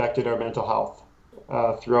this has affected our mental health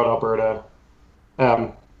throughout Alberta?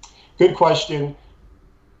 Good question.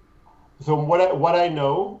 So what I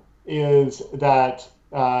know is that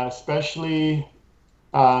especially,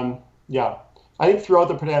 I think throughout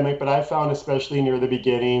the pandemic, but I found especially near the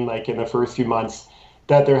beginning, like in the first few months,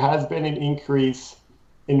 that there has been an increase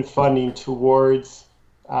in funding towards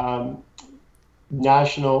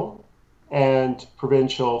national and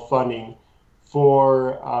provincial funding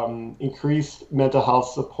for increased mental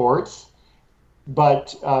health supports.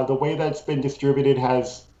 But the way that's been distributed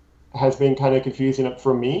has been kind of confusing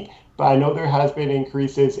for me. But I know there has been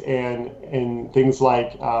increases in things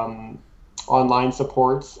like online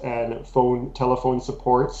supports and telephone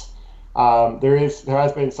supports. There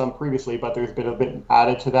has been some previously, but there's been a bit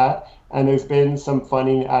added to that, and there's been some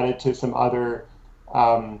funding added to some other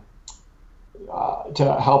to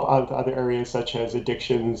help other areas such as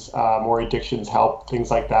addictions, more addictions help, things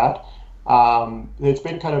like that. It's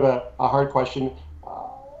been kind of a hard question.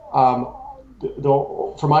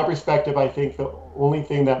 From my perspective, I think the only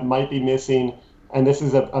thing that might be missing, and this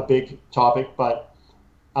is a big topic, but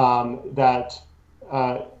that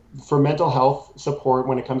for mental health support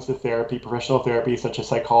when it comes to therapy, professional therapy, such as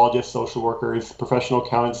psychologists, social workers, professional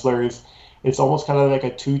counselors, it's almost kind of like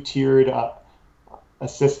a two-tiered a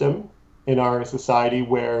system in our society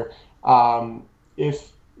where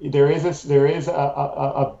if there is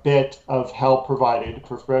a bit of help provided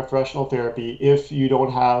for professional therapy if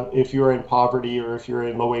you're in poverty or if you're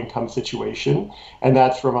in low income situation, and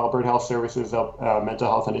that's from Alberta Health Services, Mental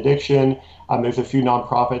Health and Addiction. There's a few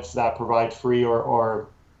nonprofits that provide free or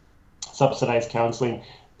subsidized counseling.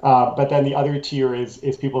 But then the other tier is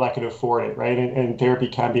people that can afford it, right? And therapy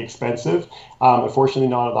can be expensive. Unfortunately,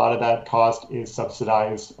 not a lot of that cost is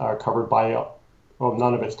subsidized or covered by, well,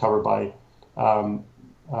 none of it's covered by our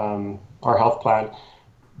health plan.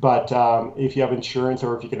 But if you have insurance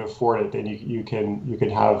or if you can afford it, then you can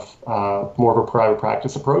have more of a private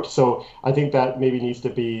practice approach. So I think that maybe needs to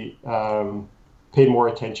be paid more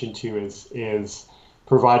attention to is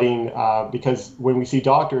providing, because when we see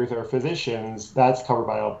doctors or physicians, that's covered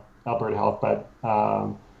by Alberta Health,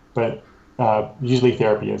 but usually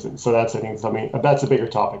therapy isn't. So that's, I think, something that's a bigger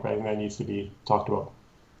topic, right? And that needs to be talked about.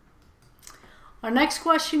 Our next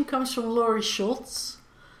question comes from Laurie Schultz.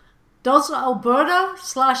 Does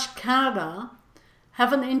Alberta/Canada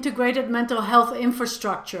have an integrated mental health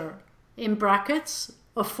infrastructure, in brackets,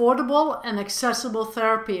 affordable and accessible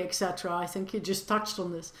therapy, etc.? I think you just touched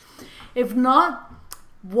on this. If not,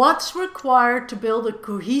 what's required to build a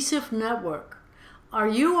cohesive network? Are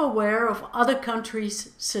you aware of other countries'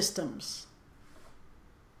 systems?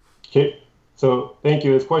 Okay, so thank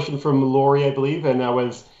you. This question from Laurie, I believe, and that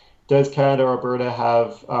was, does Canada or Alberta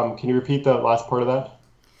have, can you repeat the last part of that?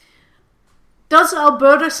 Does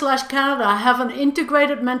Alberta/Canada have an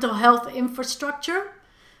integrated mental health infrastructure?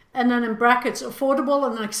 And then in brackets, affordable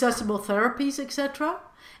and accessible therapies, etc.?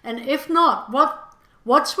 And if not,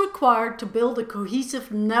 what's required to build a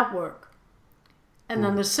cohesive network? And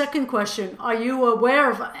then the second question, are you aware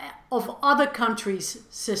of other countries'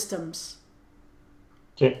 systems?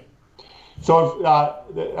 Okay. So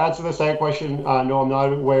to answer the second question, no, I'm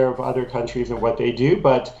not aware of other countries and what they do,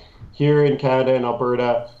 but here in Canada and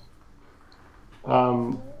Alberta,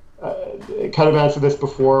 kind of answered this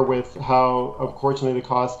before with how, unfortunately, the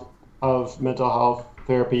cost of mental health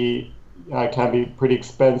therapy can be pretty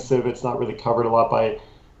expensive. It's not really covered a lot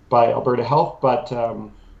by Alberta Health, but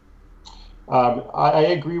I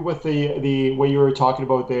agree with the what you were talking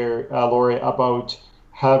about there, Laurie, about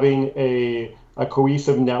having a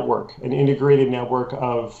cohesive network, an integrated network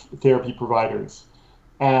of therapy providers,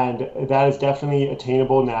 and that is definitely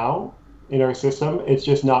attainable now in our system. It's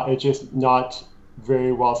just not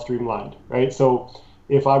very well streamlined, right? So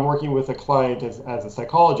if I'm working with a client as a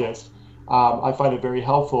psychologist, I find it very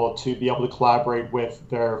helpful to be able to collaborate with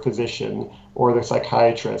their physician or their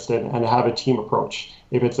psychiatrist and have a team approach.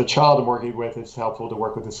 If it's a child I'm working with, it's helpful to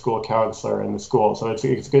work with the school counselor in the school. So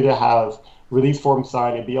it's good to have release form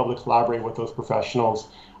signed and be able to collaborate with those professionals.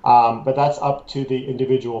 But that's up to the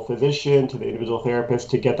individual physician, to the individual therapist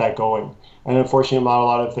to get that going. And unfortunately, not a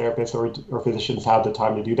lot of therapists or physicians have the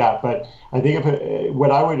time to do that. But I think what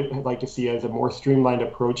I would like to see as a more streamlined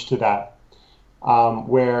approach to that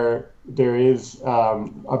where there is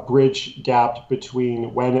a bridge gap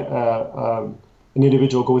between when an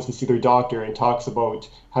individual goes to see their doctor and talks about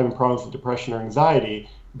having problems with depression or anxiety,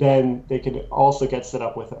 then they can also get set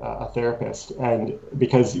up with a therapist. And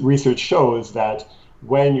because research shows that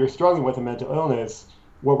when you're struggling with a mental illness,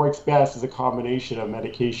 what works best is a combination of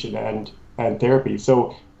medication and therapy.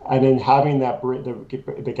 So, and then having that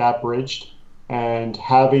the gap bridged and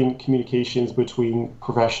having communications between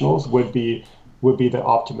professionals would be the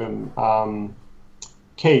optimum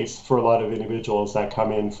case for a lot of individuals that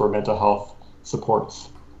come in for mental health supports.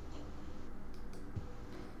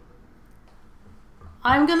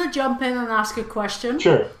 I'm going to jump in and ask a question.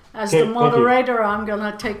 Sure. As the moderator, I'm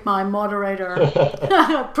going to take my moderator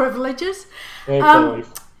privileges. Thanks,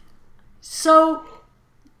 so,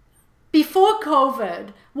 before COVID,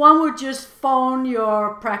 one would just phone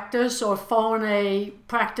your practice or phone a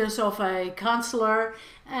practice of a counselor,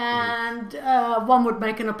 and one would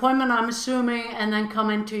make an appointment, I'm assuming, and then come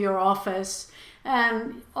into your office,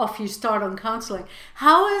 and off you start on counseling.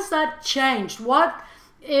 How has that changed? What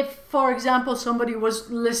if, for example, somebody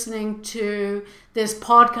was listening to this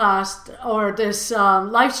podcast or this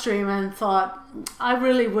live stream and thought, I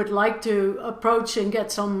really would like to approach and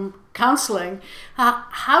get some counseling?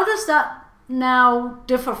 How does that now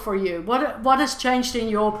differ for you? What has changed in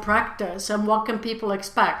your practice, and what can people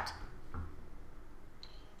expect?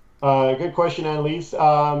 Good question, Annalise.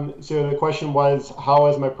 So the question was, how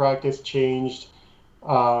has my practice changed,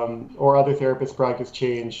 or other therapists' practice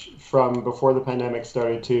changed from before the pandemic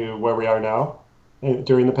started to where we are now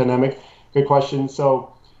during the pandemic? Good question.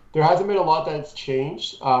 So there hasn't been a lot that's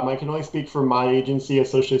changed. I can only speak for my agency,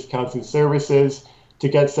 Associates Counseling Services. To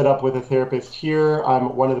get set up with a therapist here,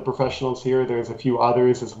 I'm one of the professionals here. There's a few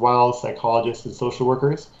others as well, psychologists and social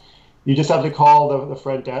workers. You just have to call the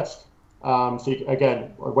front desk.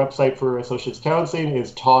 Again, our website for Associates Counseling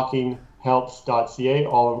is talkinghelps.ca,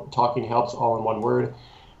 Talking Helps, all in one word.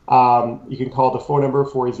 You can call the phone number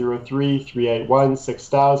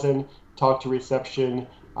 403-381-6000, talk to reception,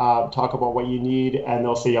 talk about what you need, and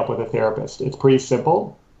they'll set you up with a therapist. It's pretty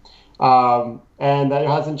simple. And that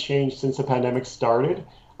hasn't changed since the pandemic started.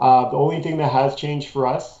 The only thing that has changed for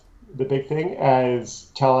us, the big thing, is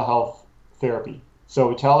telehealth therapy.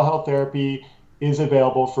 So telehealth therapy is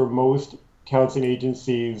available for most counseling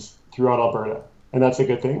agencies throughout Alberta, and that's a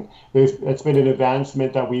good thing. It's been an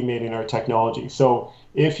advancement that we made in our technology. So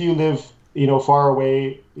if you live, far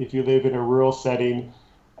away, if you live in a rural setting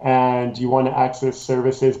and you want to access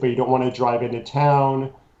services but you don't want to drive into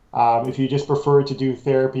town, if you just prefer to do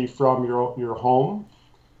therapy from your home,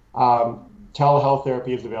 telehealth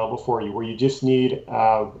therapy is available for you, where you just need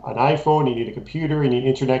an iPhone, you need a computer, you need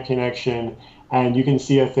internet connection, and you can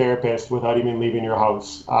see a therapist without even leaving your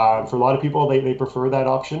house. For a lot of people, they prefer that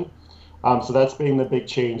option. So that's been the big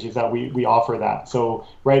change, is that we offer that. So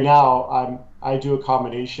right now, I do a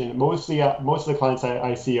combination. Most of the clients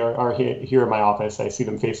I see are here in my office. I see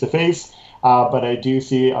them face to face, but I do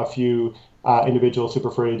see a few individuals who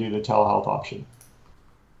prefer to do the telehealth option.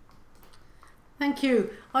 Thank you.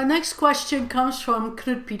 Our next question comes from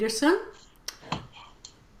Knut Peterson.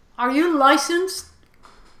 Are you licensed?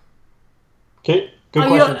 Okay, good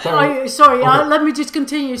question. Sorry, let me just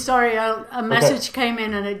continue. Sorry, a message came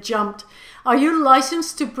in and it jumped. Are you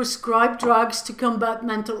licensed to prescribe drugs to combat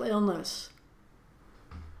mental illness?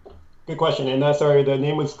 Good question. And the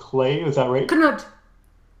name was Clay, is that right? Knut.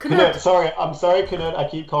 Sorry, I'm sorry, Knut. I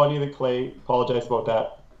keep calling you the Clay. Apologize about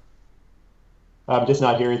that. I'm just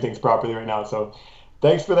not hearing things properly right now. So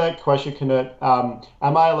thanks for that question, Knut.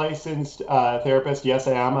 Am I a licensed therapist? Yes,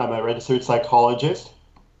 I am. I'm a registered psychologist.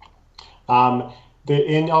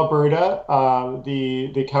 In Alberta,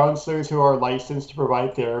 the counselors who are licensed to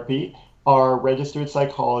provide therapy are registered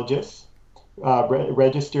psychologists,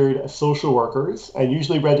 registered social workers, and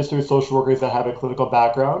usually registered social workers that have a clinical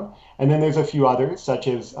background. And then there's a few others, such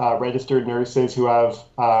as registered nurses who have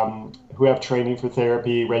training for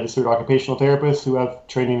therapy, registered occupational therapists who have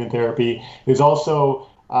training in therapy. There's also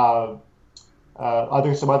some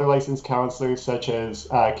other licensed counselors, such as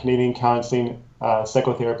Canadian Counseling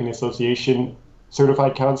Psychotherapy Association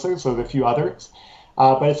certified counselors. So there's a few others.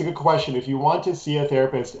 But it's a good question. If you want to see a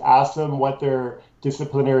therapist, ask them what their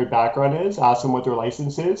disciplinary background is, ask them what their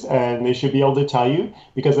license is, and they should be able to tell you,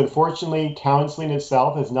 because unfortunately counseling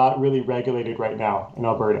itself is not really regulated right now in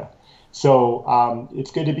Alberta. So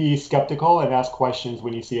it's good to be skeptical and ask questions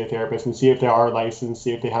when you see a therapist and see if they are licensed,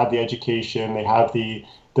 see if they have the education, they have the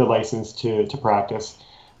license to practice.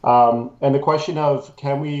 And the question of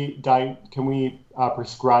can we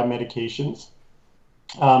prescribe medications?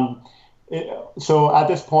 So at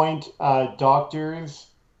this point, doctors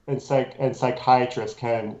and psychiatrists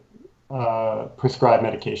can prescribe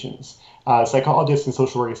medications. Psychologists and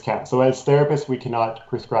social workers can't. So as therapists, we cannot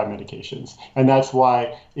prescribe medications. And that's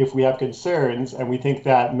why if we have concerns and we think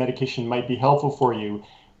that medication might be helpful for you,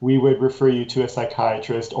 we would refer you to a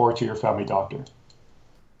psychiatrist or to your family doctor.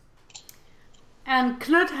 And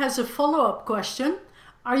Knut has a follow-up question.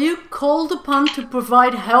 Are you called upon to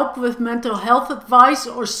provide help with mental health advice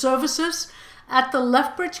or services at the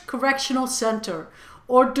Lethbridge Correctional Center,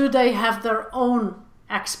 or do they have their own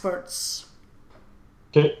experts?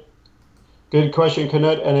 Okay. Good question,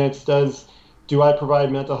 Knut. And it does, do I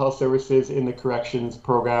provide mental health services in the corrections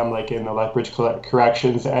program, like in the Lethbridge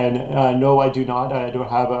Corrections? And no, I do not. I don't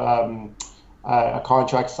have a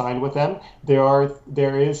contract signed with them.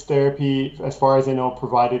 There is therapy, as far as I know,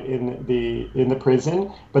 provided in the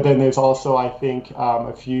prison. But then there's also, I think,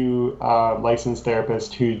 a few licensed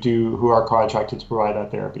therapists who are contracted to provide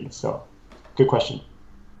that therapy. So, good question.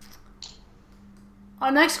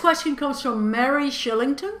 Our next question comes from Mary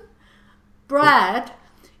Shillington. Brad,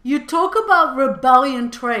 you talk about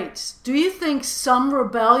rebellion traits. Do you think some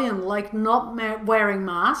rebellion, like not wearing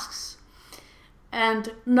masks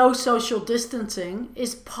and no social distancing,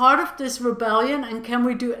 is part of this rebellion, and can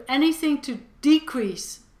we do anything to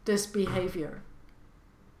decrease this behavior?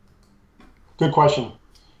 Good question.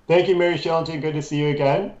 Thank you, Mary Shillington. Good to see you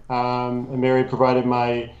again. And Mary provided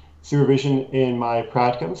my supervision in my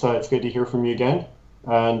practicum, so it's good to hear from you again.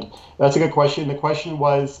 And that's a good question. The question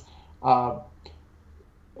was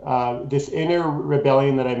this inner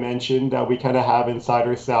rebellion that I mentioned that we kind of have inside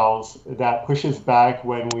ourselves that pushes back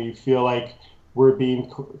when we feel like we're being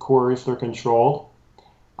coerced or controlled.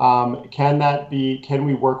 Can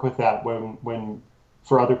we work with that when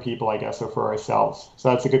for other people, I guess, or for ourselves? So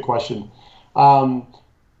that's a good question.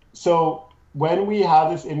 So when we have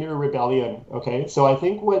this inner rebellion, okay, so I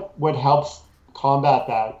think what helps combat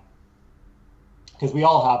that, because we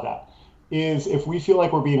all have that, is if we feel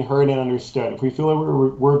like we're being heard and understood, if we feel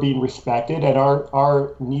like we're being respected and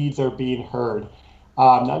our needs are being heard.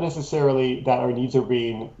 Not necessarily that our needs are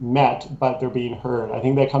being met, but they're being heard. I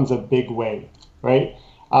think that comes a big way, right?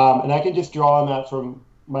 And I can just draw on that from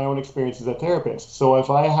my own experience as a therapist. So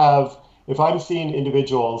if I'm seeing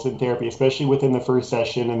individuals in therapy, especially within the first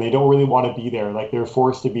session, and they don't really want to be there, like they're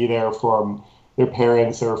forced to be there from their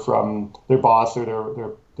parents or from their boss or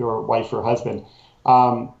their wife or husband,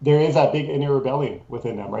 there is that big inner rebellion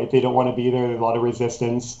within them, right? They don't want to be there. There's a lot of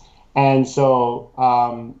resistance. And so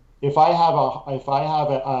if I have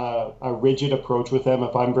a rigid approach with them,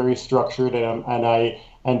 if I'm very structured and I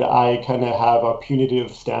kind of have a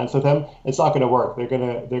punitive stance with them, it's not going to work. They're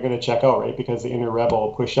gonna check out, right? Because the inner rebel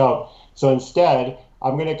will push out. So instead,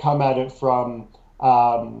 I'm going to come at it from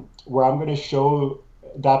where I'm going to show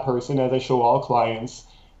that person, as I show all clients,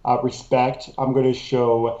 respect. I'm going to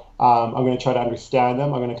try to understand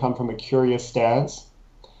them. I'm going to come from a curious stance.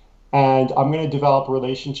 And I'm going to develop a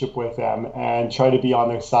relationship with them and try to be on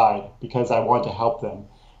their side because I want to help them.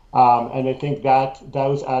 And I think that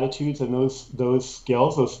those attitudes and those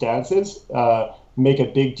skills, those stances, make a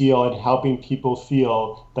big deal in helping people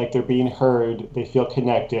feel like they're being heard, they feel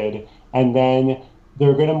connected, and then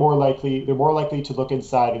they're more likely to look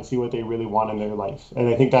inside and see what they really want in their life. And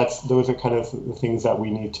I think those are kind of the things that we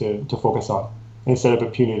need to focus on instead of a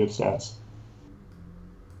punitive stance.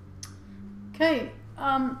 Okay.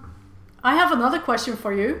 I have another question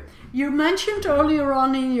for you. You mentioned earlier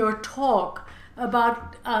on in your talk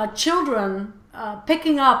about children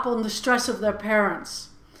picking up on the stress of their parents.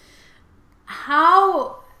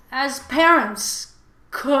 How, as parents,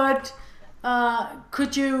 could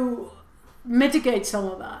you mitigate some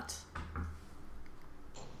of that?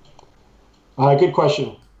 Good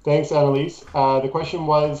question. Thanks, Annalise. The question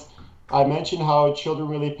was, I mentioned how children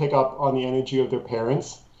really pick up on the energy of their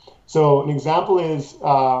parents. So an example is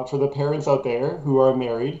for the parents out there who are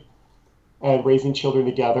married and raising children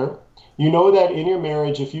together. You know that in your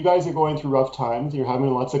marriage, if you guys are going through rough times, you're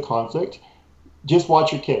having lots of conflict, just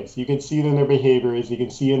watch your kids. You can see it in their behaviors, you can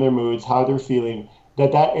see in their moods, how they're feeling,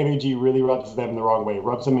 that energy really rubs them the wrong way,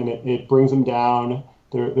 rubs them in it brings them down.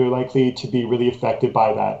 They're likely to be really affected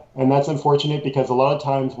by that. And that's unfortunate because a lot of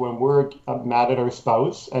times when we're mad at our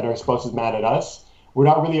spouse and our spouse is mad at us, we're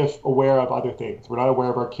not really aware of other things. We're not aware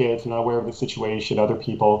of our kids. We're not aware of the situation, other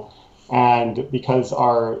people. And because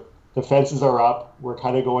the defenses are up, we're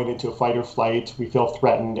kind of going into a fight or flight. We feel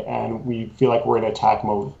threatened and we feel like we're in attack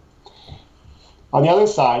mode. On the other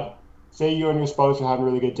side, say you and your spouse are having a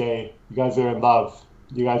really good day. You guys are in love.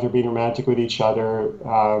 You guys are being romantic with each other.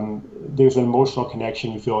 There's an emotional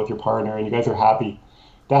connection you feel with your partner and you guys are happy.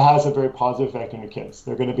 That has a very positive effect on your kids.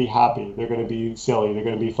 They're going to be happy. They're going to be silly. They're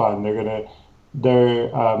going to be fun. They're going to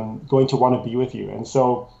going to want to be with you. And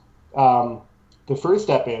so the first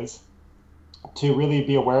step is to really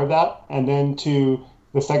be aware of that, and then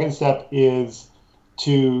the second step is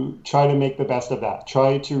to try to make the best of that.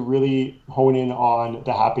 Try to really hone in on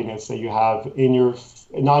the happiness that you have in your,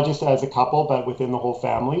 not just as a couple, but within the whole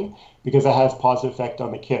family, because that has positive effect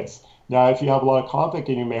on the kids. Now, if you have a lot of conflict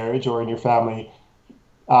in your marriage or in your family,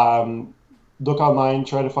 look online,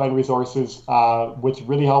 try to find resources. What's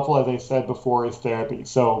really helpful, as I said before, is therapy.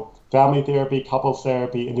 So family therapy, couples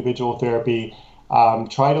therapy, individual therapy.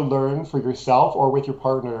 Try to learn for yourself or with your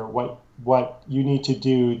partner what you need to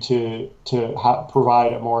do to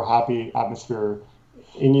provide a more happy atmosphere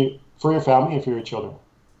for your family and for your children.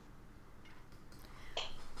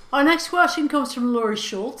 Our next question comes from Laurie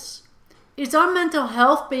Schultz. Is our mental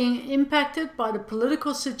health being impacted by the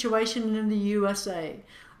political situation in the USA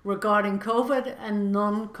regarding COVID and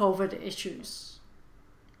non-COVID issues?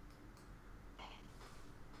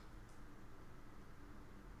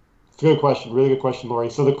 It's a good question, really good question, Laurie.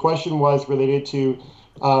 So the question was related to,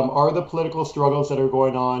 are the political struggles that are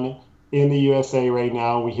going on in the USA right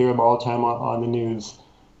now, we hear them all the time on the news,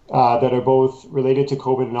 that are both related to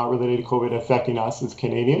COVID and not related to COVID, affecting us as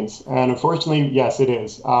Canadians? And unfortunately, yes, it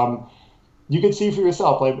is. You can see for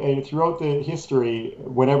yourself, like throughout the history,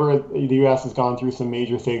 whenever the U.S. has gone through some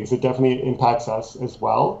major things, it definitely impacts us as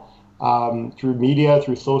well, through media,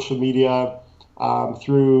 through social media,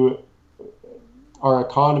 through our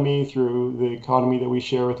economy, through the economy that we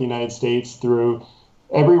share with the United States, through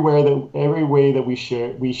every way that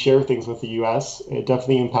we share things with the U.S. It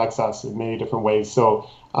definitely impacts us in many different ways. So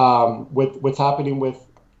with what's happening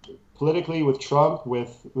politically with Trump,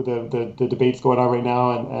 with the debates going on right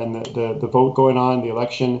now, and the vote going on, the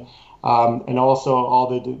election, and also all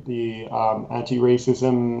the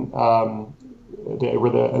anti-racism, and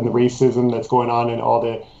the racism that's going on, and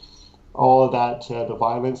all of that, the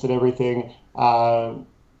violence and everything,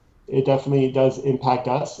 it definitely does impact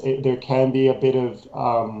us. There can be a bit of,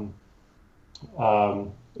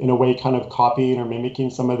 in a way, kind of copying or mimicking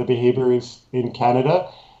some of the behaviors in Canada.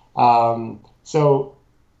 So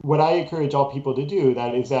what I encourage all people to do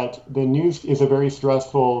is that the news is a very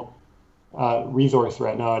stressful resource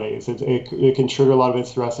right nowadays. It can trigger a lot of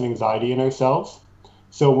stress and anxiety in ourselves.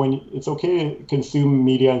 So it's okay to consume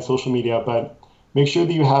media and social media, but make sure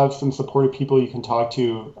that you have some supportive people you can talk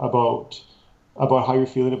to about how you're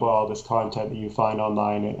feeling about all this content that you find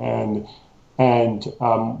online, and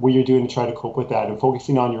what you're doing to try to cope with that, and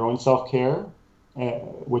focusing on your own self-care,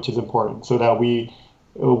 which is important, so that we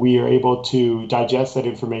are able to digest that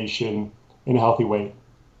information in a healthy way.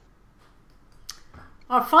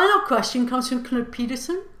 Our final question comes from Knut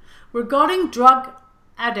Peterson. Regarding drug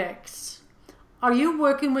addicts, are you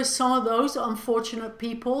working with some of those unfortunate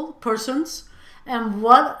persons, and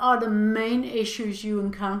what are the main issues you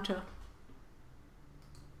encounter?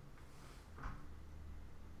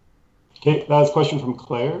 Okay, that was a question from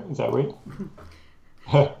Claire. Is that right?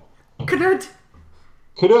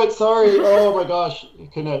 Knut, sorry. Oh my gosh,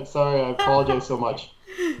 Knut, sorry. I apologize so much.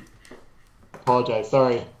 Apologize.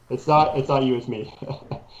 Sorry. It's not you. It's me.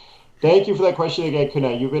 Thank you for that question again,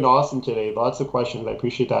 Knut. You've been awesome today. Lots of questions. I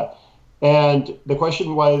appreciate that. And the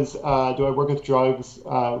question was, do I work with drugs,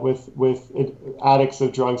 with addicts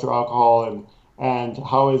of drugs or alcohol, and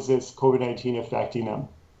how is this COVID-19 affecting them?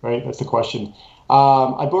 Right. That's the question.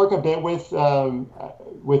 I work a bit with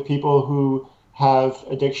people who have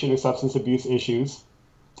addiction or substance abuse issues,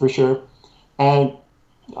 for sure. And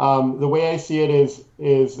the way I see it is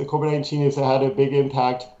the COVID-19 has had a big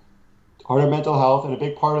impact on our mental health, and a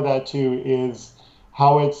big part of that too is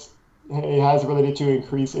how it has related to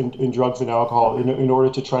increase in drugs and alcohol in order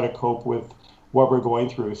to try to cope with what we're going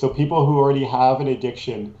through. So people who already have an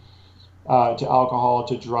addiction to alcohol,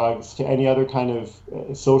 to drugs, to any other kind of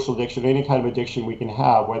social addiction, any kind of addiction we can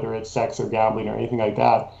have, whether it's sex or gambling or anything like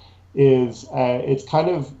that, it's kind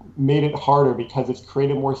of made it harder because it's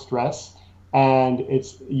created more stress, and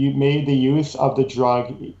you made the use of the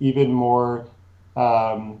drug even more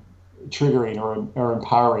triggering or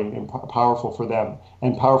empowering and powerful for them,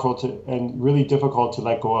 and and really difficult to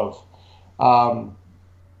let go of.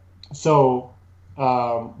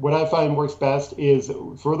 What I find works best is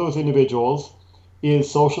for those individuals is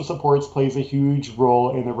social supports plays a huge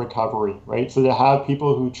role in the recovery, right? So to have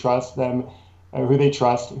people who trust them, who they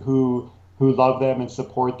trust, who love them and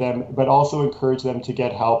support them, but also encourage them to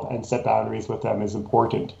get help and set boundaries with them is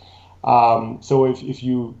important. So if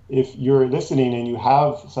you're listening and you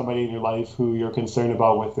have somebody in your life who you're concerned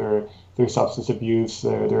about with their substance abuse,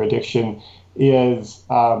 their addiction, is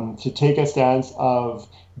to take a stance of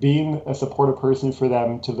being a supportive person for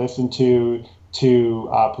them, to listen to, to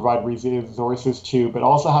provide resources to, but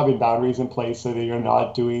also having boundaries in place so that you're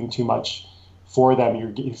not doing too much for them.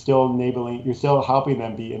 You're still helping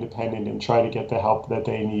them be independent and try to get the help that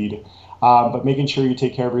they need. But making sure you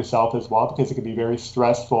take care of yourself as well, because it can be very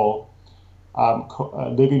stressful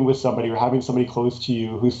living with somebody or having somebody close to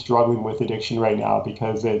you who's struggling with addiction right now,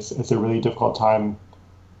 because it's a really difficult time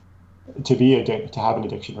to have an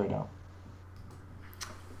addiction right now.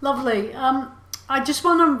 Lovely. I just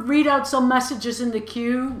want to read out some messages in the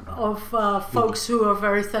queue of folks who are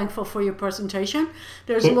very thankful for your presentation.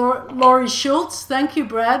 There's Laurie Schultz. Thank you,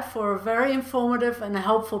 Brad, for a very informative and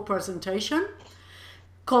helpful presentation.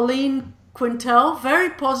 Colleen Quintel, very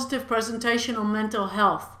positive presentation on mental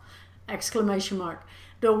health! !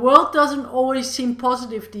 The world doesn't always seem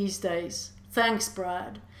positive these days. Thanks,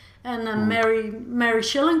 Brad. And then Mary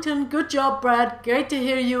Shillington, good job, Brad. Great to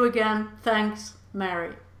hear you again. Thanks,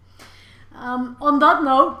 Mary. On that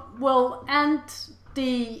note, we'll end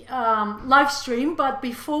the live stream, but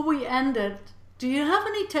before we end it, do you have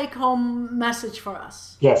any take-home message for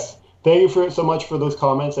us? Yes. Thank you so much for those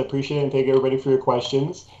comments. I appreciate it, and thank everybody for your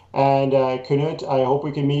questions. And Knut, I hope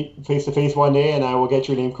we can meet face-to-face one day, and I will get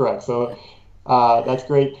your name correct. So that's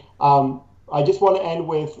great. I just want to end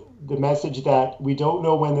with the message that we don't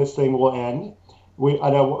know when this thing will end.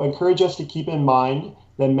 And I will encourage us to keep in mind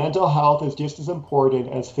that mental health is just as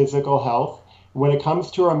important as physical health. When it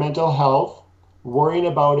comes to our mental health, worrying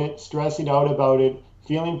about it, stressing out about it,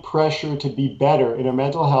 feeling pressure to be better in our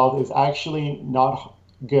mental health is actually not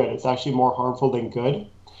good. It's actually more harmful than good.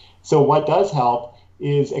 So what does help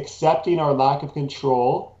is accepting our lack of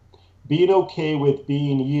control, being okay with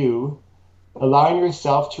being you, allowing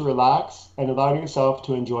yourself to relax, and allowing yourself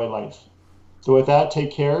to enjoy life. So with that,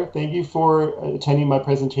 take care. Thank you for attending my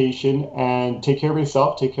presentation, and take care of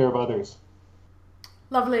yourself, take care of others.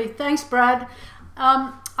 Lovely. Thanks, Brad.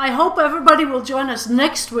 I hope everybody will join us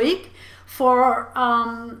next week for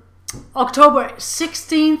October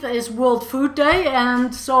 16th is World Food Day,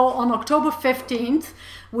 and so on October 15th,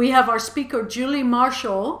 we have our speaker, Julie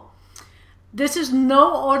Marshall. This is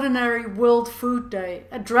no ordinary World Food Day,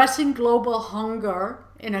 addressing global hunger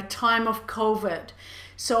in a time of COVID.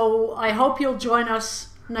 So I hope you'll join us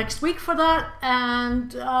next week for that,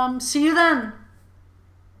 and see you then.